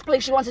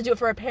 like she wants to do it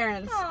for her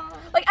parents. Aw.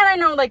 Like, and I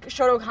know like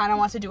Shoto kind of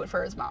wants to do it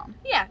for his mom.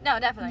 Yeah, no,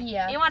 definitely.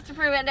 Yeah. He wants to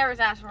prove it never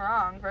was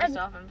wrong, first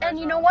off. And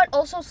you know what?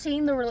 Also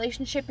seeing the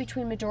relationship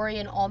between Midoriya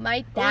and All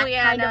Might, that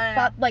yeah, kind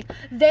no, of no. like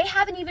they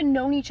haven't even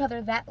known each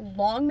other that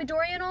long,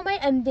 Midoriya and All Might,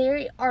 and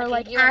they are Like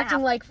like a year and a acting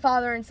half. like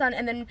father and son.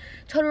 And then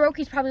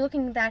Todoroki's probably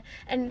looking at that,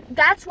 and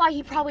that's why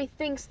he probably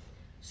thinks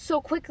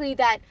so quickly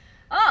that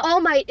Oh,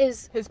 All Might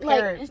is His like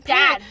parent. his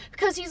dad.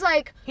 because he's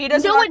like He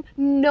doesn't no want-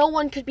 no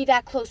one could be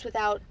that close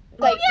without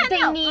like oh, yeah,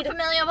 they no, need. a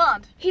familial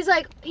bond. He's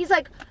like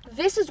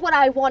this is what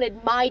I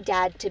wanted my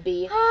dad to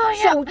be.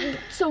 Oh,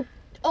 So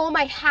All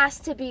Might has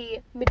to be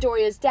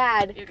Midoriya's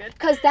dad. You're good.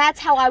 Because that's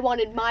how I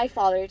wanted my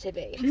father to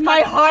be.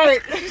 My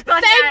heart.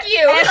 Thank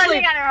you.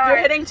 Ashley, got her you're heart.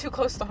 hitting too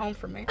close to home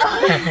for me.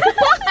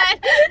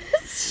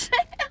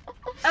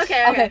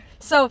 Okay. Okay,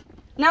 so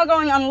now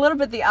going on a little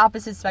bit the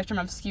opposite spectrum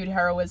of skewed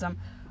heroism,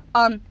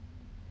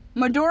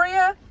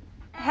 Midoriya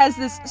has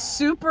this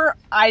super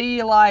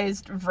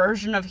idealized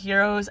version of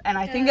heroes, and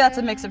I think that's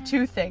a mix of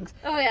two things: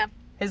 Oh yeah.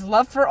 his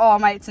love for All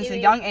Might since a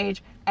Maybe. young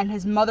age, and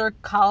his mother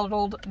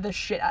coddled the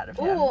shit out of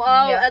Ooh, him.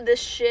 Yeah. this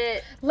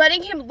shit.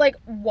 Letting him like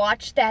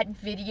watch that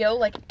video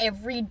like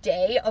every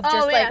day of just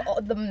Oh, yeah. like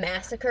all the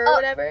massacre or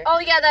whatever. Oh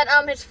yeah, that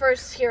his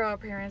first hero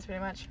appearance,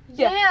 pretty much.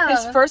 Yeah.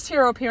 His first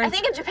hero I appearance.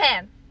 think in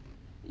Japan,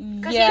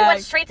 because he yeah,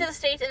 went straight to the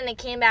States and then he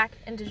came back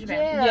into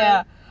Japan.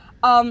 Yeah.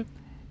 yeah.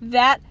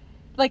 That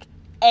like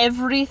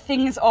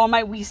everything is All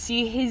Might. We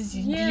see his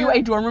Yeah.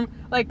 UA dorm room.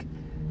 Like,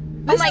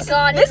 Oh my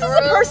God, this his is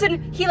a room.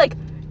 person he like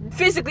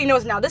physically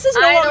knows now. This is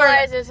no longer.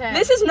 Idolizes him.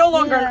 This is no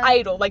longer an Yeah.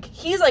 idol. Like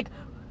he's like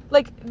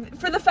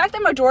for the fact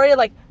that Midoriya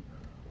like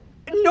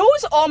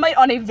knows All Might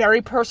on a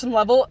very personal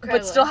level, but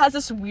Incredibly. still has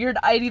this weird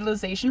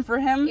idealization for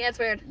him. Yeah, it's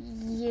weird.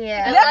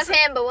 Yeah. I That's- love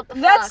him, but what the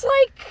That's fuck?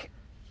 like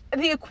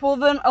the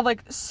equivalent of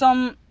like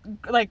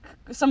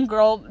some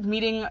girl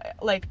meeting a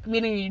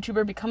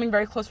YouTuber, becoming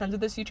very close friends with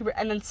this YouTuber,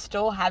 and then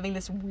still having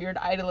this weird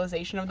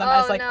idolization of them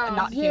Oh, as like no.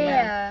 not human.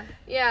 Yeah.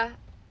 Yeah.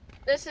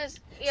 This is.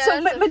 Yeah,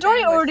 So that's a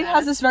Midoriya fanboy already status.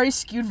 has this very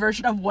skewed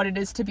version of what it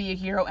is to be a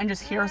hero and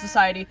just hero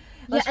society.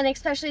 Yeah, and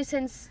especially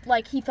since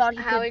like he thought he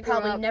How he could grew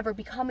probably up. never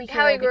become a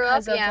How hero he grew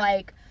because up, of yeah.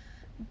 like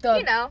the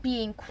You know.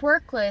 being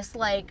quirkless,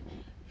 like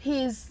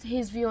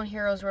his view on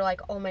heroes were like,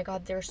 oh my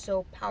god, they're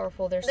so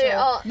powerful, they're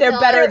They're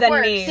better than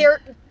works. me.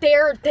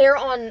 they're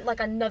on like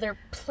another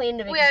plane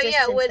of Yeah,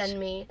 existence which- than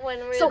me.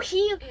 When we, So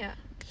he Yeah.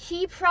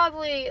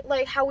 probably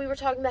like how we were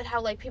talking about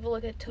how like people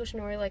look at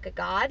Toshinori like a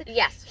god.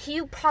 Yes.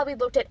 He probably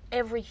looked at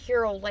every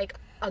hero like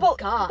a Well,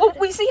 god. well,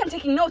 we see him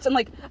taking notes, and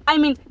like, I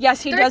mean,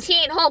 yes, he does.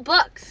 13 whole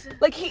books.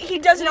 Like, he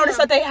does notice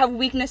Yeah. that they have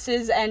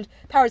weaknesses and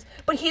powers,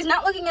 but he's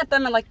not looking at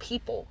them like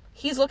people.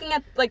 He's looking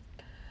at like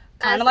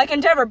kind As- of like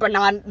Endeavor, but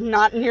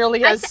not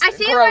nearly I as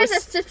see him gross. as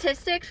a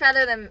statistics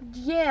rather than.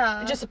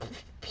 yeah. Just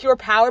pure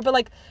power, but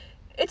like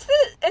it's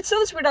still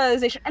this weird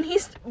realization, and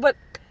but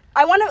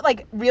I want to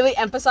like really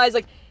emphasize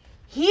like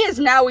he is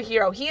now a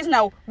hero. He is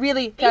now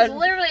really He's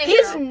literally a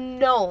He's hero.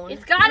 known.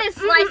 He's got his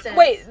slices.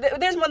 Wait,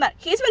 there's more than that.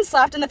 He's been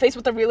slapped in the face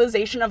with the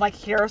realization of like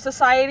hero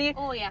society,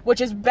 Oh yeah.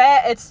 which is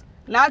bad. It's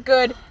not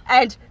good,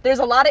 and there's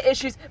a lot of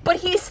issues. But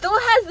he still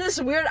has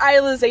this weird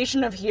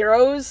idealization of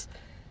heroes.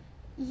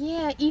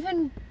 Yeah,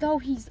 even though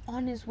he's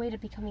on his way to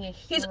becoming a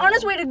hero. He's on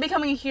his way to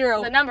becoming a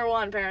hero. The number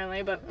one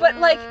apparently, but.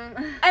 Like,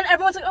 and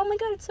everyone's like, "Oh my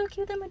god, it's so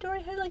cute that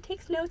Midoriya like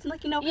takes notes and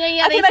like I Yeah,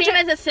 can they see imagine-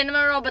 him as a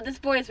cinema role, but this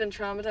boy's been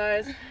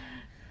traumatized.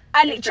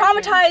 and It's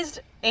traumatized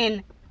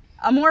in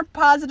a more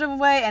positive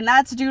way, and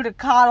that's due to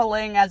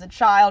coddling as a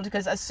child.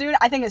 Because as soon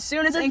as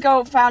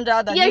Inko found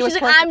out that Yeah, he was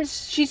she's like,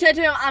 she said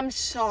to him, I'm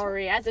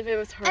sorry, as if it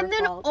was her And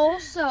then fault.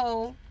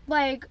 also,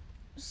 like,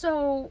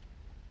 so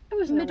It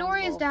was no one's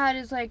Midoriya's fault. dad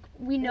is like,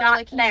 we know, Not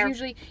like, he's there.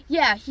 usually,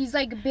 yeah, he's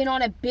like been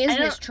on a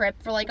business trip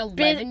for like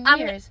 11 I'm-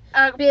 years.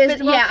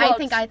 Visible Yeah,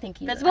 quotes. I think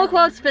he's Visible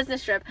quotes,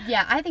 business trip.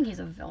 Yeah, I think he's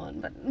a villain,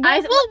 but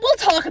I- we'll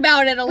talk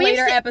about it in a We've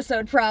later seen-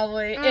 episode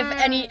probably.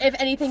 If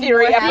anything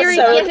Theory more happens.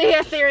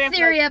 episode.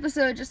 Theory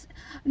Episode, just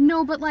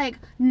no, but like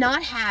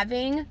not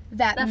having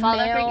that The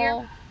father male,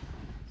 figure?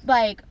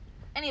 like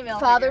Any male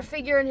father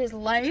figure. figure in his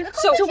life.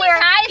 So- to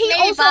where he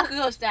maybe also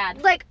Bakugo's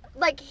dad. like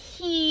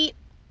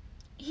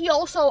he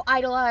also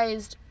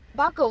idolized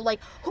Bakugo, like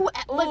Ooh,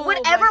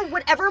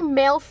 whatever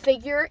male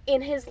figure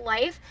in his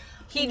life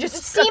he just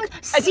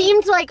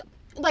seemed like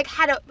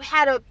had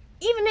a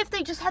even if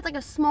they just had like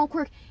a small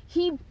quirk,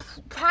 he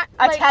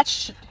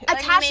attached.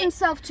 attached made-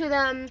 himself to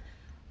them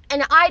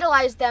and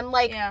idolized them.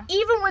 Like Yeah.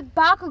 even with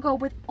Bakugo,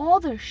 with all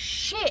the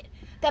shit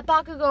that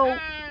Bakugo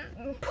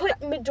put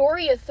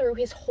Midoriya through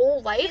his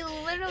whole life,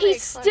 he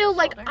still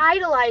like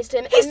idolized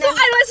him. He and still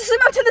then, idolizes him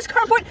up to this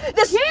current point.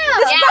 This Yeah.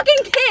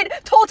 fucking kid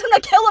told him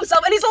to kill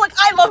himself, and he's all like,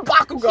 "I love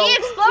Bakugo." He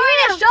exploded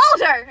his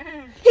shoulder.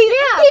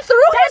 He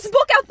threw his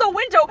book out the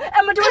window,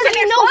 and Midoriya's Because like,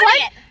 you know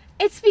what?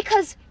 It's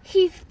because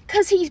he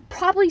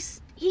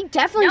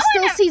definitely No,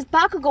 still no. sees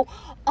Bakugo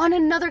on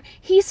another.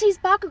 He sees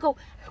Bakugo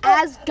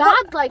as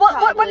godlike, well,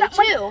 probably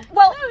too.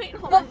 Well, Wait,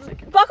 hold well, on a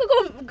second.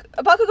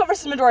 Bakugo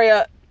versus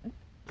Midoriya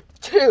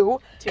 2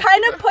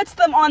 kind of puts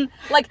them on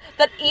like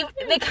that.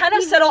 They kind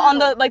of settle on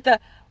the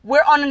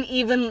we're on an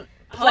even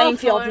playing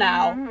field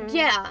now.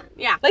 Yeah.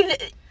 Yeah.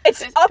 Like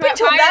it's up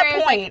until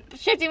that point. Like,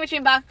 shifting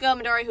between Bakugo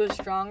and Midori, who's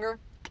stronger.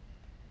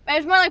 But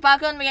it's more like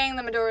Bakugo in the beginning,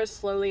 the Midori is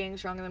slowly getting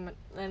stronger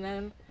than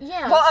him.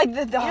 Yeah. Well, like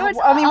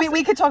I mean,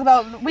 we could talk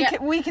about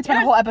we could spend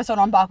a whole episode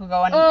on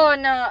Bakugo and. Oh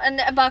no, and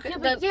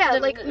Bakugo.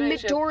 Like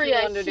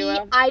Midoriya, he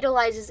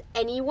idolizes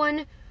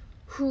anyone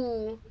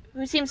who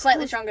seems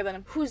slightly stronger than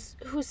him.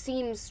 Who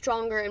seems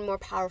stronger and more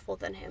powerful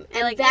than him,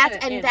 and like,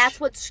 that's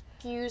what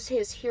skews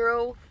his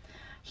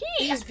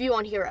his view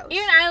on heroes.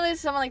 Even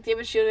idolizes someone like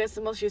David Shield has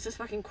the most useless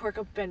fucking quirk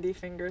of bendy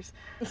fingers.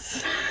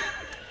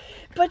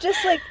 But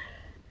just like.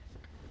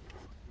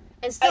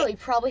 And still, he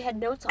probably had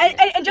notes on it.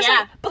 And just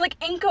but like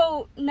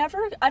Inko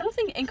never. I don't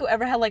think Inko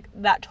ever had like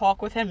that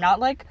talk with him. Not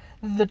like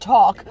the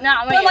talk. No,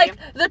 but like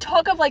the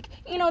talk of like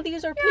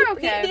these are people.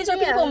 Okay. These are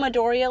people,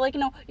 Midoriya. Like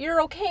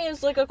you're okay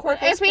as like a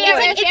quirkless boy.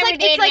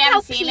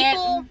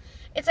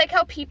 It's like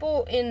how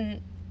people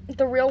in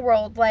the real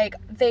world like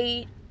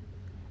they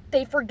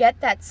forget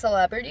that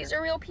celebrities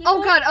are real people.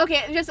 Oh god.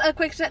 Okay, just a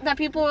quick that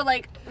people are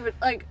like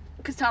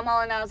because Tom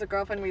Holland now has a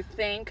girlfriend. We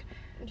think.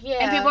 Yeah.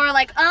 And people are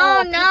like,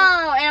 oh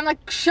no, and I'm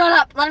like, shut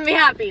up, let me be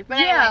happy. But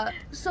anyway.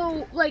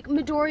 So like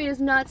Midoriya is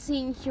not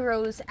seeing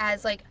heroes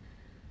as like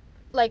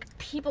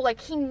people. Like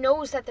he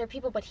knows that they're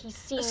people, but he's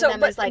seeing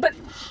them as like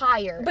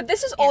higher. But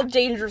this is all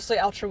dangerously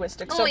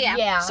altruistic. So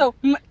So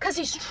because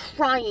he's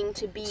trying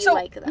to be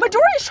like them.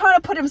 Midoriya is trying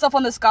to put himself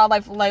on this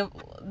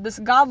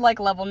godlike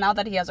level now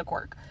that he has a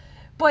quirk,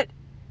 but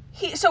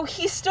he's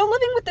still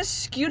living with this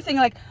skewed thing.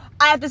 Like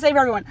I have to save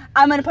everyone.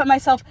 I'm gonna put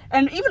myself,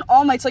 and even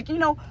All Might's like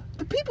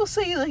the people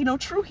say,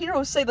 true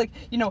heroes say,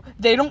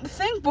 they don't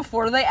think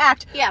before they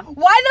act. Yeah.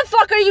 Why the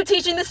fuck are you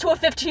teaching this to a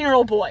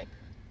 15-year-old boy?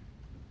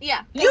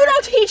 Yeah. You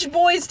don't teach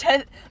boys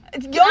to...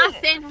 Not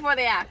think before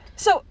they act.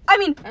 So, I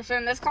mean... That's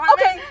in this climate.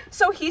 Okay,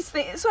 so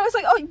I was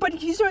like, oh, but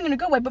he's doing it in a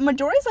good way. But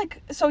Midoriya's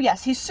like, so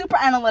yes, he's super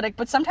analytic,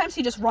 but sometimes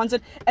he just runs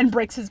it and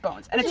breaks his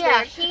bones. And it's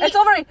weird. It's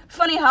all very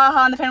funny,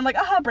 haha, and the fandom like,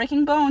 aha,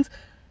 breaking bones.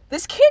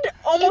 This kid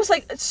almost,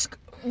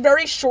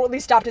 very shortly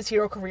stopped his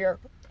hero career.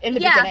 In the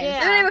beginning.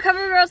 And then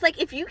Recovery Girl's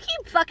like, if you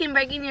keep fucking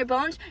breaking your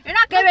bones, you're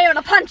not gonna be able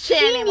to punch it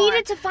anymore. He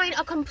needed to find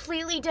a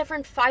completely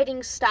different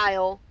fighting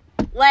style.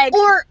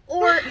 Or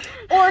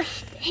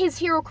his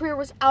hero career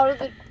was out of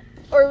the,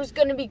 or it was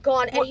gonna be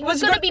gone, and he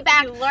was gonna be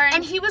back,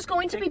 and he was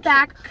going to be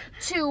back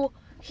to.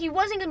 He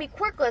wasn't gonna be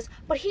quirkless,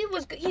 but he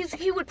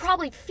would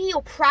probably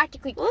feel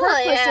practically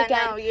quirkless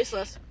again. No,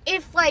 useless.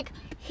 If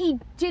he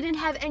didn't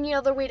have any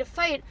other way to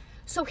fight,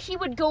 so he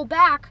would go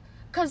back,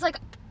 cause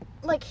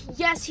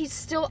yes, he's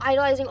still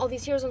idolizing all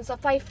these heroes and stuff,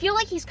 but I feel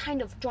like he's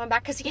kind of drawn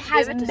back because he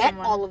has met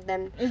all of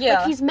them.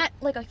 Yeah. He's met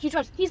a huge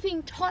bunch. He's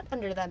being taught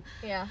under them.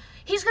 Yeah.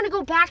 He's gonna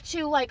go back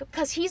to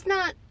because he's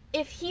not.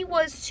 If he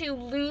was to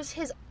lose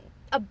his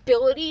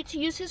ability to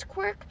use his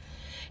quirk,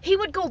 he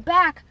would go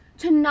back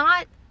to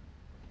not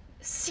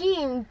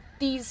seeing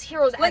these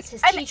heroes as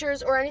his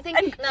teachers or anything.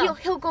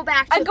 He'll go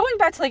back to. And going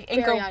back to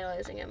Inko. Very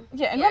idolizing him.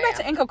 Yeah, and going back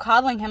to Inko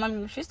coddling him. I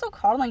mean, she's still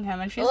coddling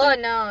him, and she's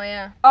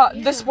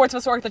the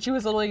sportsman's work that she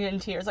was literally in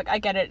tears. Like I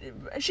get it.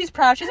 She's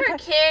proud. She's her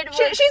kid.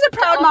 She's a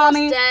proud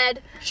mommy.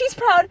 Dead. She's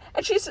proud,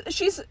 and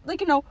she's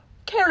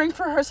caring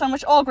for her son,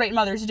 which all great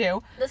mothers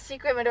do. The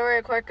secret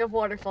Midoriya quirk of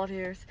waterfall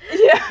tears.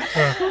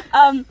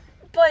 Yeah.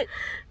 But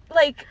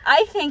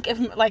I think if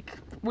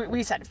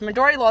we said if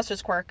Midori lost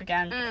his quirk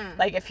again,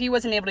 if he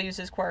wasn't able to use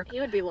his quirk, he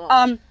would be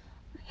lost.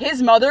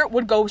 His mother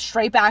would go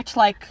straight back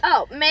to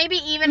maybe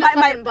even a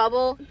fucking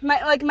bubble.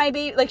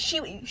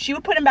 She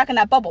would put him back in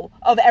that bubble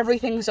of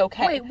everything's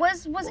okay. Wait,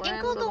 was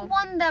Inko the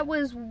one that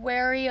was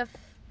wary of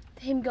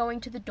him going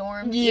to the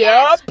dorm? Yep.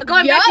 Yes.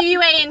 Going back to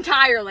UA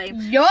entirely.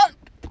 Yup.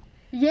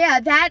 Yeah,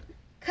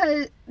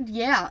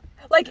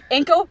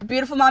 Inko,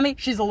 beautiful mommy,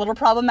 she's a little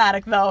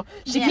problematic though.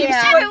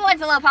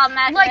 Everyone's a little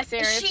problematic in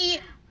this series.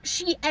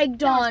 She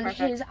egged on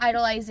his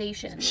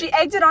idolization. She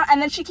egged it on,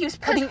 and then she keeps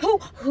putting...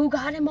 Who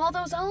got him all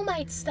those All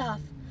Might stuff?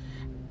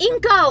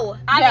 Inko!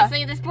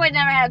 Obviously, this boy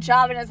never had a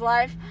job in his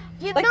life.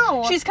 Yeah,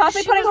 no. She's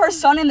constantly putting her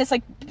son in this,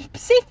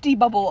 safety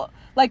bubble.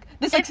 The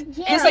only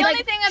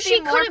thing that'd be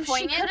more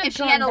poignant if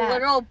she had a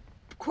literal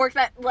quirk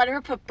that let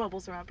her put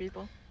bubbles around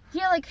people.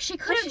 Yeah, she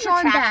could have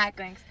drawn back.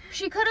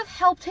 She could have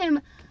helped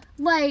him,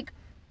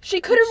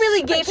 She could have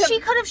really gave him...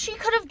 She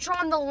could have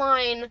drawn the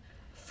line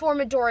for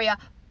Midoriya.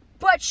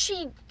 But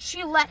she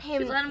let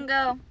him. She let him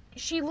go.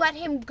 She let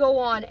him go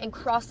on and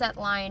cross that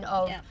line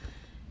of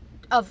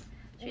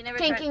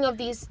thinking of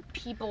these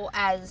people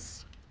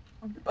as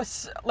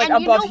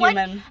above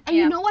human. And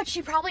you know what?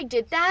 She probably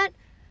did that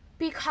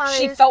because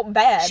she felt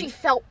bad. She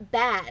felt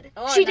bad.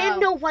 Oh, she didn't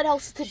know what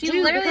else to do.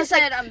 She literally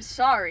said, "I'm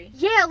sorry."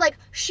 Yeah,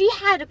 she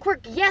had a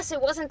quirk. Yes, it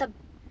wasn't the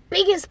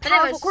biggest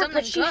powerful quirk,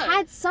 but she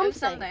had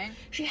something.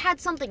 She had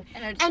something.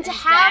 And to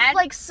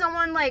have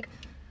someone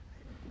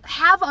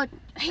have a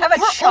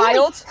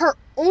child, her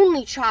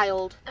only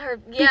child,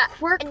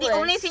 quirkless. And the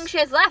only thing she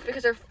has left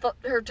because her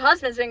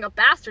husband's being a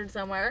bastard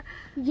somewhere.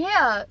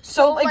 Yeah.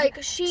 So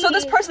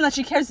this person that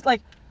she cares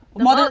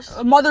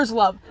most. mother's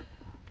love.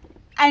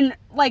 And,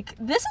 like,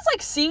 this is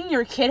like seeing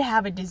your kid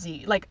have a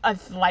disease, like a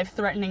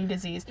life-threatening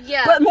disease.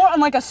 Yeah. But more on,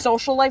 like, a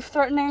social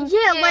life-threatening.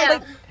 Yeah, Yeah.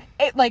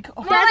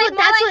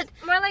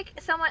 More like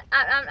someone.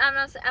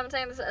 I'm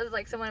saying this as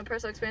like someone in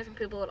personal experience with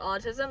people with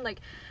autism. Like,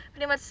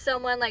 pretty much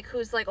someone like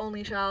whose like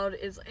only child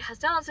has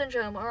Down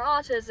syndrome or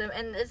autism,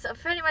 and it's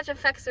pretty much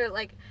affects their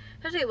like,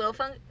 especially low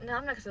function. No,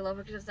 I'm not gonna say low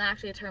function because it's not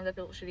actually a term that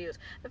people should use.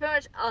 But pretty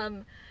much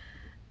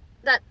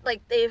that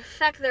like they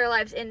affect their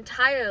lives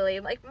entirely.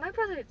 Like my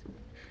brother,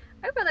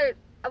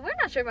 we're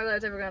not sure my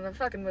brother's ever gonna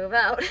fucking move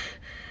out.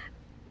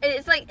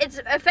 It's like it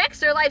affects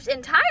their lives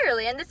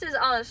entirely, and this is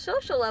on a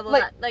social level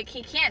Like- that like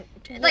he can't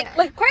Like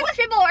quirkless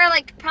people are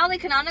like probably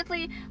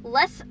canonically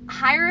less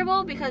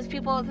hireable because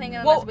people think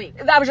of them as weak.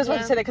 I was just about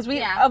Yeah. to say that because we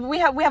Yeah. we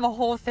have a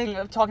whole thing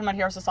of talking about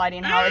hero society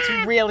and how it's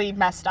really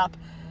messed up.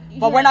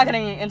 But Yeah. we're not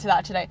getting into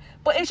that today.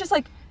 But it's just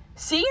like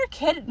seeing your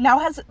kid now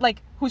has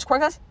like who's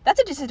quirkless.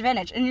 That's a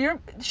disadvantage, and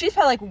she's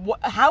probably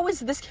like, how is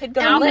this kid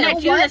gonna And I'm you live? gonna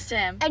know do what? this to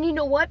him. And you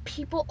know what?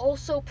 People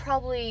also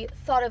probably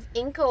thought of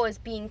Inko as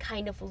being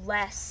kind of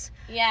less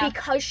Yeah.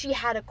 because she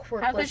had a How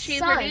could quirkless she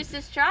son. produce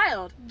this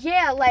child?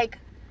 Yeah, like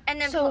And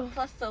then So-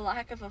 plus the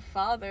lack of a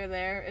father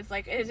there is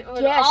like it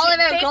would Yeah, all she- of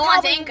it they would go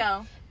on to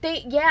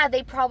probably- Inko.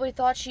 they probably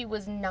thought she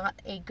was not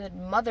a good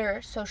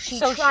mother, so she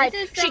So she tried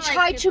did she sound like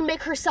tried people- to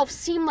make herself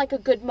seem like a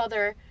good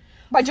mother.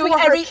 By doing for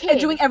her kid.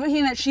 doing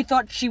everything that she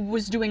thought she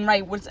was doing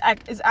right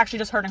is actually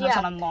just hurting her Yeah.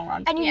 son in the long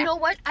run. And you Yeah. know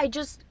what? it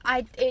doesn't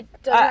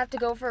Uh, have to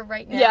go for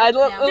right now. Yeah,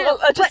 Yeah.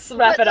 let's just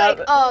wrap it up.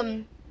 Like,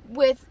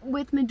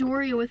 with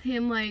Midoriya, with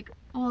him, like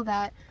all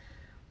that,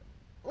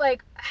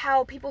 like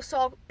how people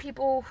saw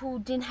people who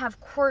didn't have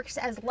quirks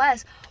as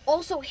less.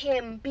 Also,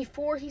 him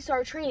before he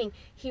started training,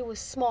 he was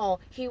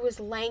small, he was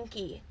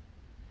lanky,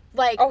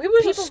 like Oh, he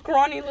was people, a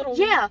scrawny little.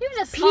 yeah. He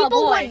was a small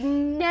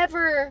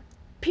boy.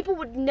 People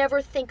would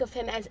never think of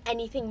him as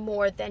anything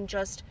more than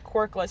just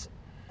quirkless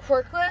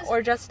quirkless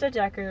or just a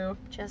Deku.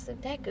 just a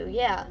Deku.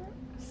 Yeah.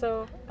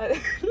 So.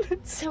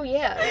 So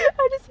yeah.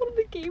 I just wanted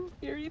the game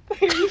theory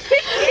thing.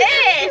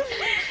 Yes.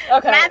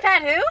 Okay. Mad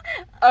Pat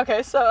who?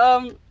 Okay,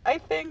 so I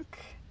think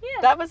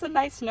Yeah. that was a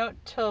nice note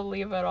to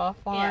leave it off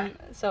on. Yeah.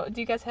 So, do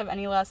you guys have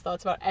any last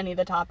thoughts about any of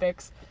the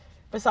topics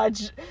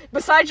besides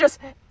just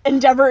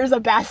Endeavor is a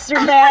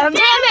bastard man?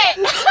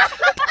 Damn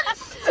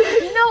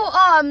it!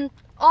 No,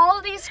 all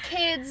of these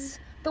kids,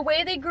 the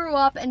way they grew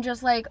up and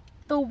just like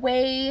the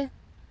way,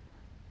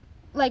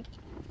 like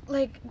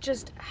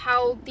just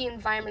how the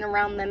environment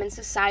around them and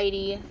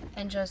society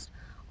and just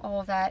all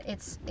of that,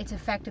 it's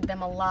affected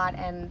them a lot.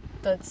 And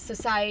the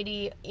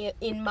society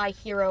in My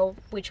Hero,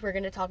 which we're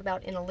gonna talk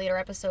about in a later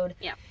episode,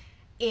 Yeah.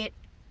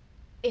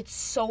 it's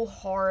so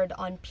hard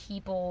on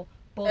people,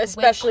 both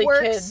Especially with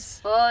quirks,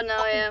 kids. Oh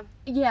no, yeah.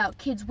 yeah,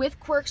 kids with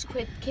quirks,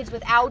 kids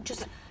without,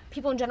 just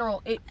people in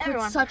general. It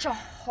Everyone. puts such a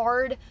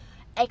hard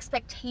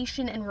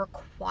expectation and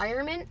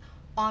requirement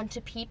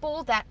onto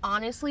people that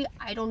honestly,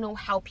 I don't know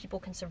how people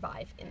can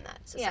survive in that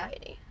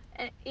society.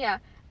 And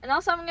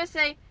also I'm gonna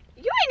say,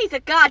 you ain't need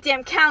a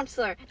goddamn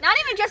counselor. Not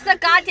even just a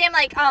goddamn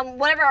like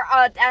whatever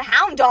a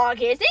hound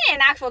dog is. They need an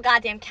actual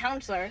goddamn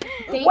counselor.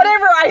 They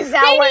Whatever They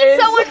Aizawa need is.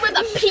 someone with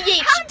a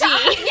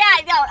PhD.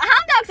 Yeah, no,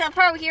 hound dog's a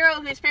pro hero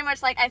who's pretty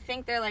much like I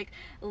think they're like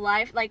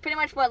life, like pretty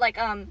much what like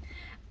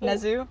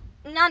Nezu?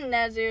 not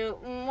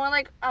Nezu, more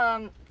like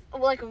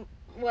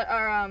what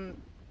our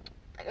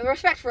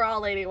Respect for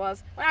All lady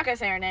was. We're not gonna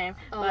say her name.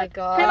 Oh but my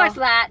god. Pretty much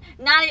that.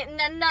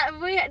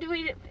 Not we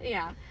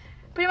yeah.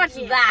 Pretty much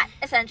Yeah. that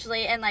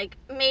essentially, and like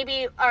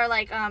maybe our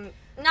like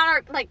not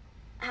our like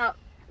how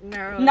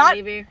no Not-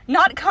 maybe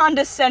Not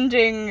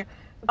condescending.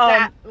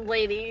 that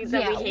lady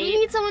that Yeah, we we hate.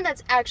 need someone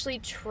that's actually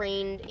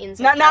trained in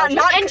Not- psychology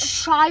not- and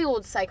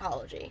child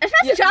psychology.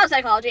 Especially Yeah. child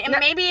psychology, and No-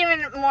 maybe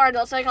even more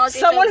adult psychology.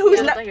 Someone so who's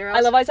deal with not. the heroes.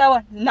 I love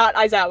Aizawa. Not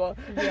Aizawa.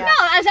 Yeah.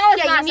 No, Aizawa's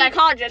Yeah, not a you need-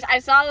 psychologist.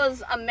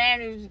 Aizawa's a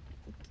man who's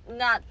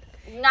not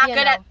You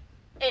good know. at.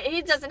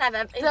 He doesn't have.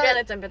 He's The- good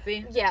at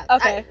sympathy. Yeah.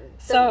 Okay,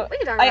 so We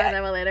can talk I- about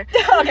that one later.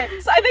 Okay,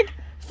 so I think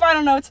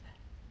final notes.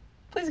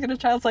 Please get a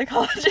child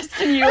psychologist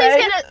in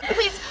UA.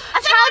 Please,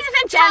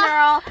 Psychologists in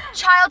general.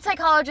 child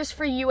psychologist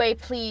for UA,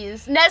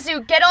 please.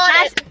 Nezu, get on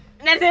it.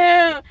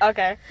 Nezu.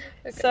 Okay.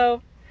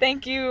 So,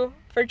 thank you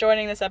for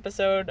joining this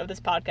episode of This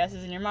Podcast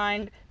Is in Your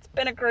Mind. It's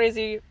been a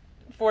crazy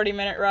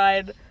 40-minute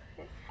ride.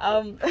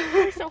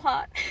 It's so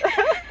hot.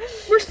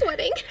 We're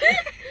sweating.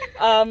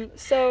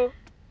 So,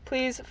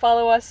 please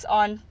follow us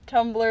on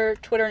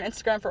Tumblr, Twitter, and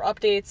Instagram for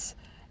updates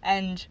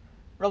and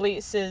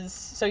releases,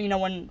 so you know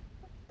when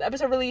the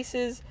episode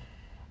releases,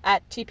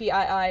 at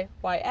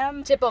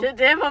TPIIYM. Tip 'em.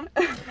 Damn 'em.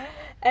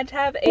 And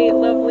have a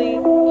lovely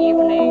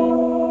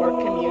evening.